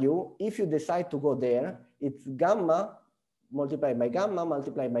value, if you decide to go there, it's gamma multiplied by gamma,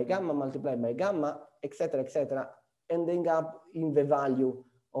 multiplied by gamma, multiplied by gamma, etc., ending up in the value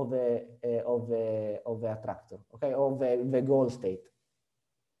of the attractor, okay, of the goal state.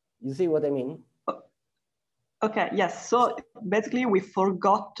 You see what I mean? Okay, yes. So basically we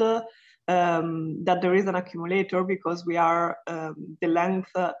forgot that there is an accumulator because we are the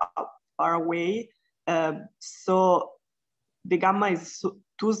length far away. So the gamma is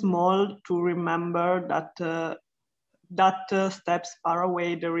too small to remember that that steps far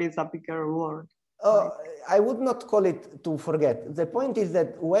away, there is a bigger reward. I would not call it to forget. The point is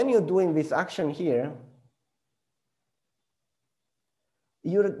that when you're doing this action here,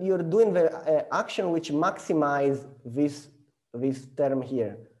 you're doing the action which maximize this term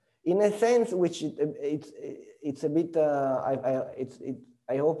here. In a sense, which it's a bit,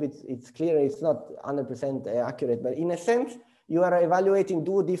 I hope it's clear, it's not 100% accurate, but in a sense, you are evaluating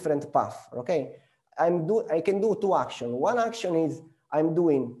two different paths, okay? I can do two actions. One action is I'm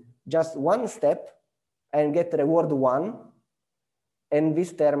doing just one step and get reward 1, and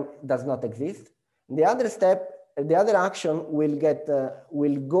this term does not exist. The other step, the other action will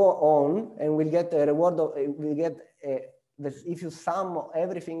go on and will get a reward of, if you sum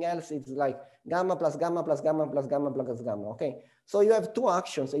everything else, it's like gamma plus gamma plus gamma plus gamma plus gamma, okay? So you have two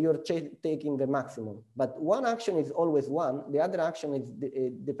actions and you're taking the maximum, but one action is always 1, the other action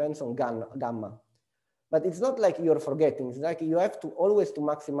it depends on gamma. But it's not like you're forgetting, it's like you have to always to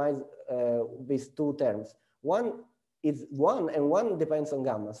maximize these two terms. One is 1 and 1 depends on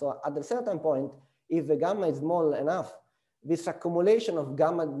gamma. So at a certain point, if the gamma is small enough, this accumulation of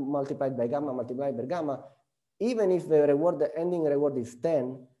gamma multiplied by gamma, even if the ending reward is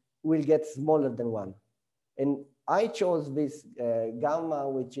 10, will get smaller than 1. And I chose this gamma,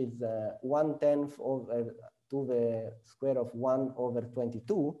 which is 1/10 over to the square of 1 over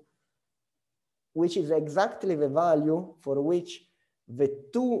 22, which is exactly the value for which the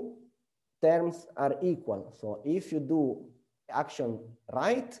two terms are equal. So if you do action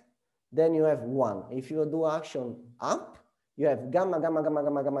right, then you have 1. If you do action up, you have gamma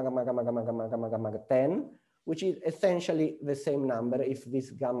 10, which is essentially the same number if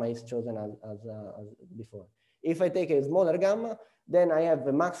this gamma is chosen as before. If I take a smaller gamma, then I have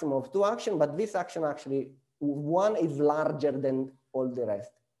the maximum of 2 actions, but this action actually, 1 is larger than all the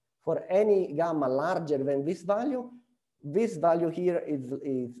rest. For any gamma larger than this value here is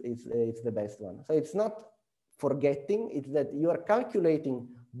the best one. So it's not forgetting, it's that you are calculating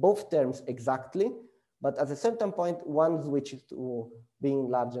both terms exactly, but at a certain point, one switches to being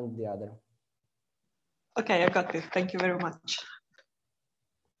larger than the other. Okay, I got this. Thank you very much.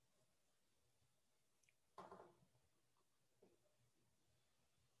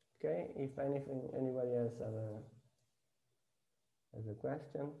 Okay, if anybody else has a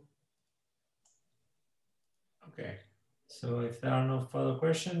question. Okay, so if there are no further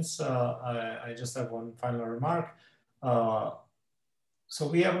questions, I just have one final remark. So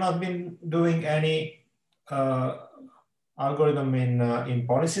we have not been doing any algorithm in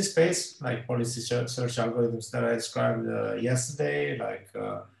policy space, like policy search algorithms that I described yesterday, like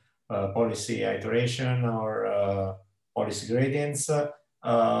policy iteration or policy gradients.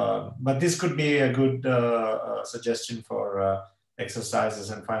 But this could be a good suggestion for exercises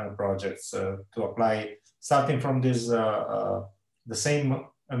and final projects to apply, starting from this, the same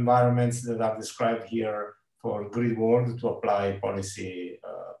environments that I've described here for grid world to apply policy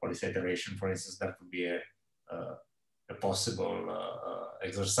iteration, for instance. That would be a possible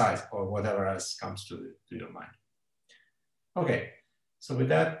exercise, or whatever else comes to your mind. Okay, so with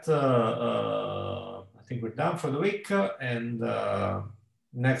that, I think we're done for the week, and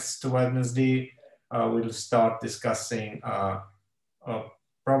next Wednesday, we'll start discussing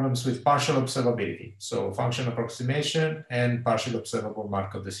problems with partial observability. So function approximation and partial observable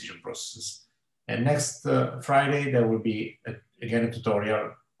Markov decision processes. And next Friday, there will be, again, a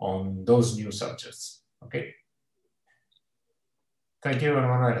tutorial on those new subjects. Okay. Thank you,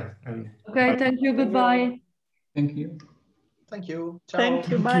 Emanuele. Okay, thank you. Goodbye. Thank you. Thank you. Ciao. Thank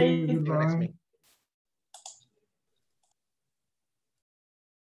you. Bye. Goodbye.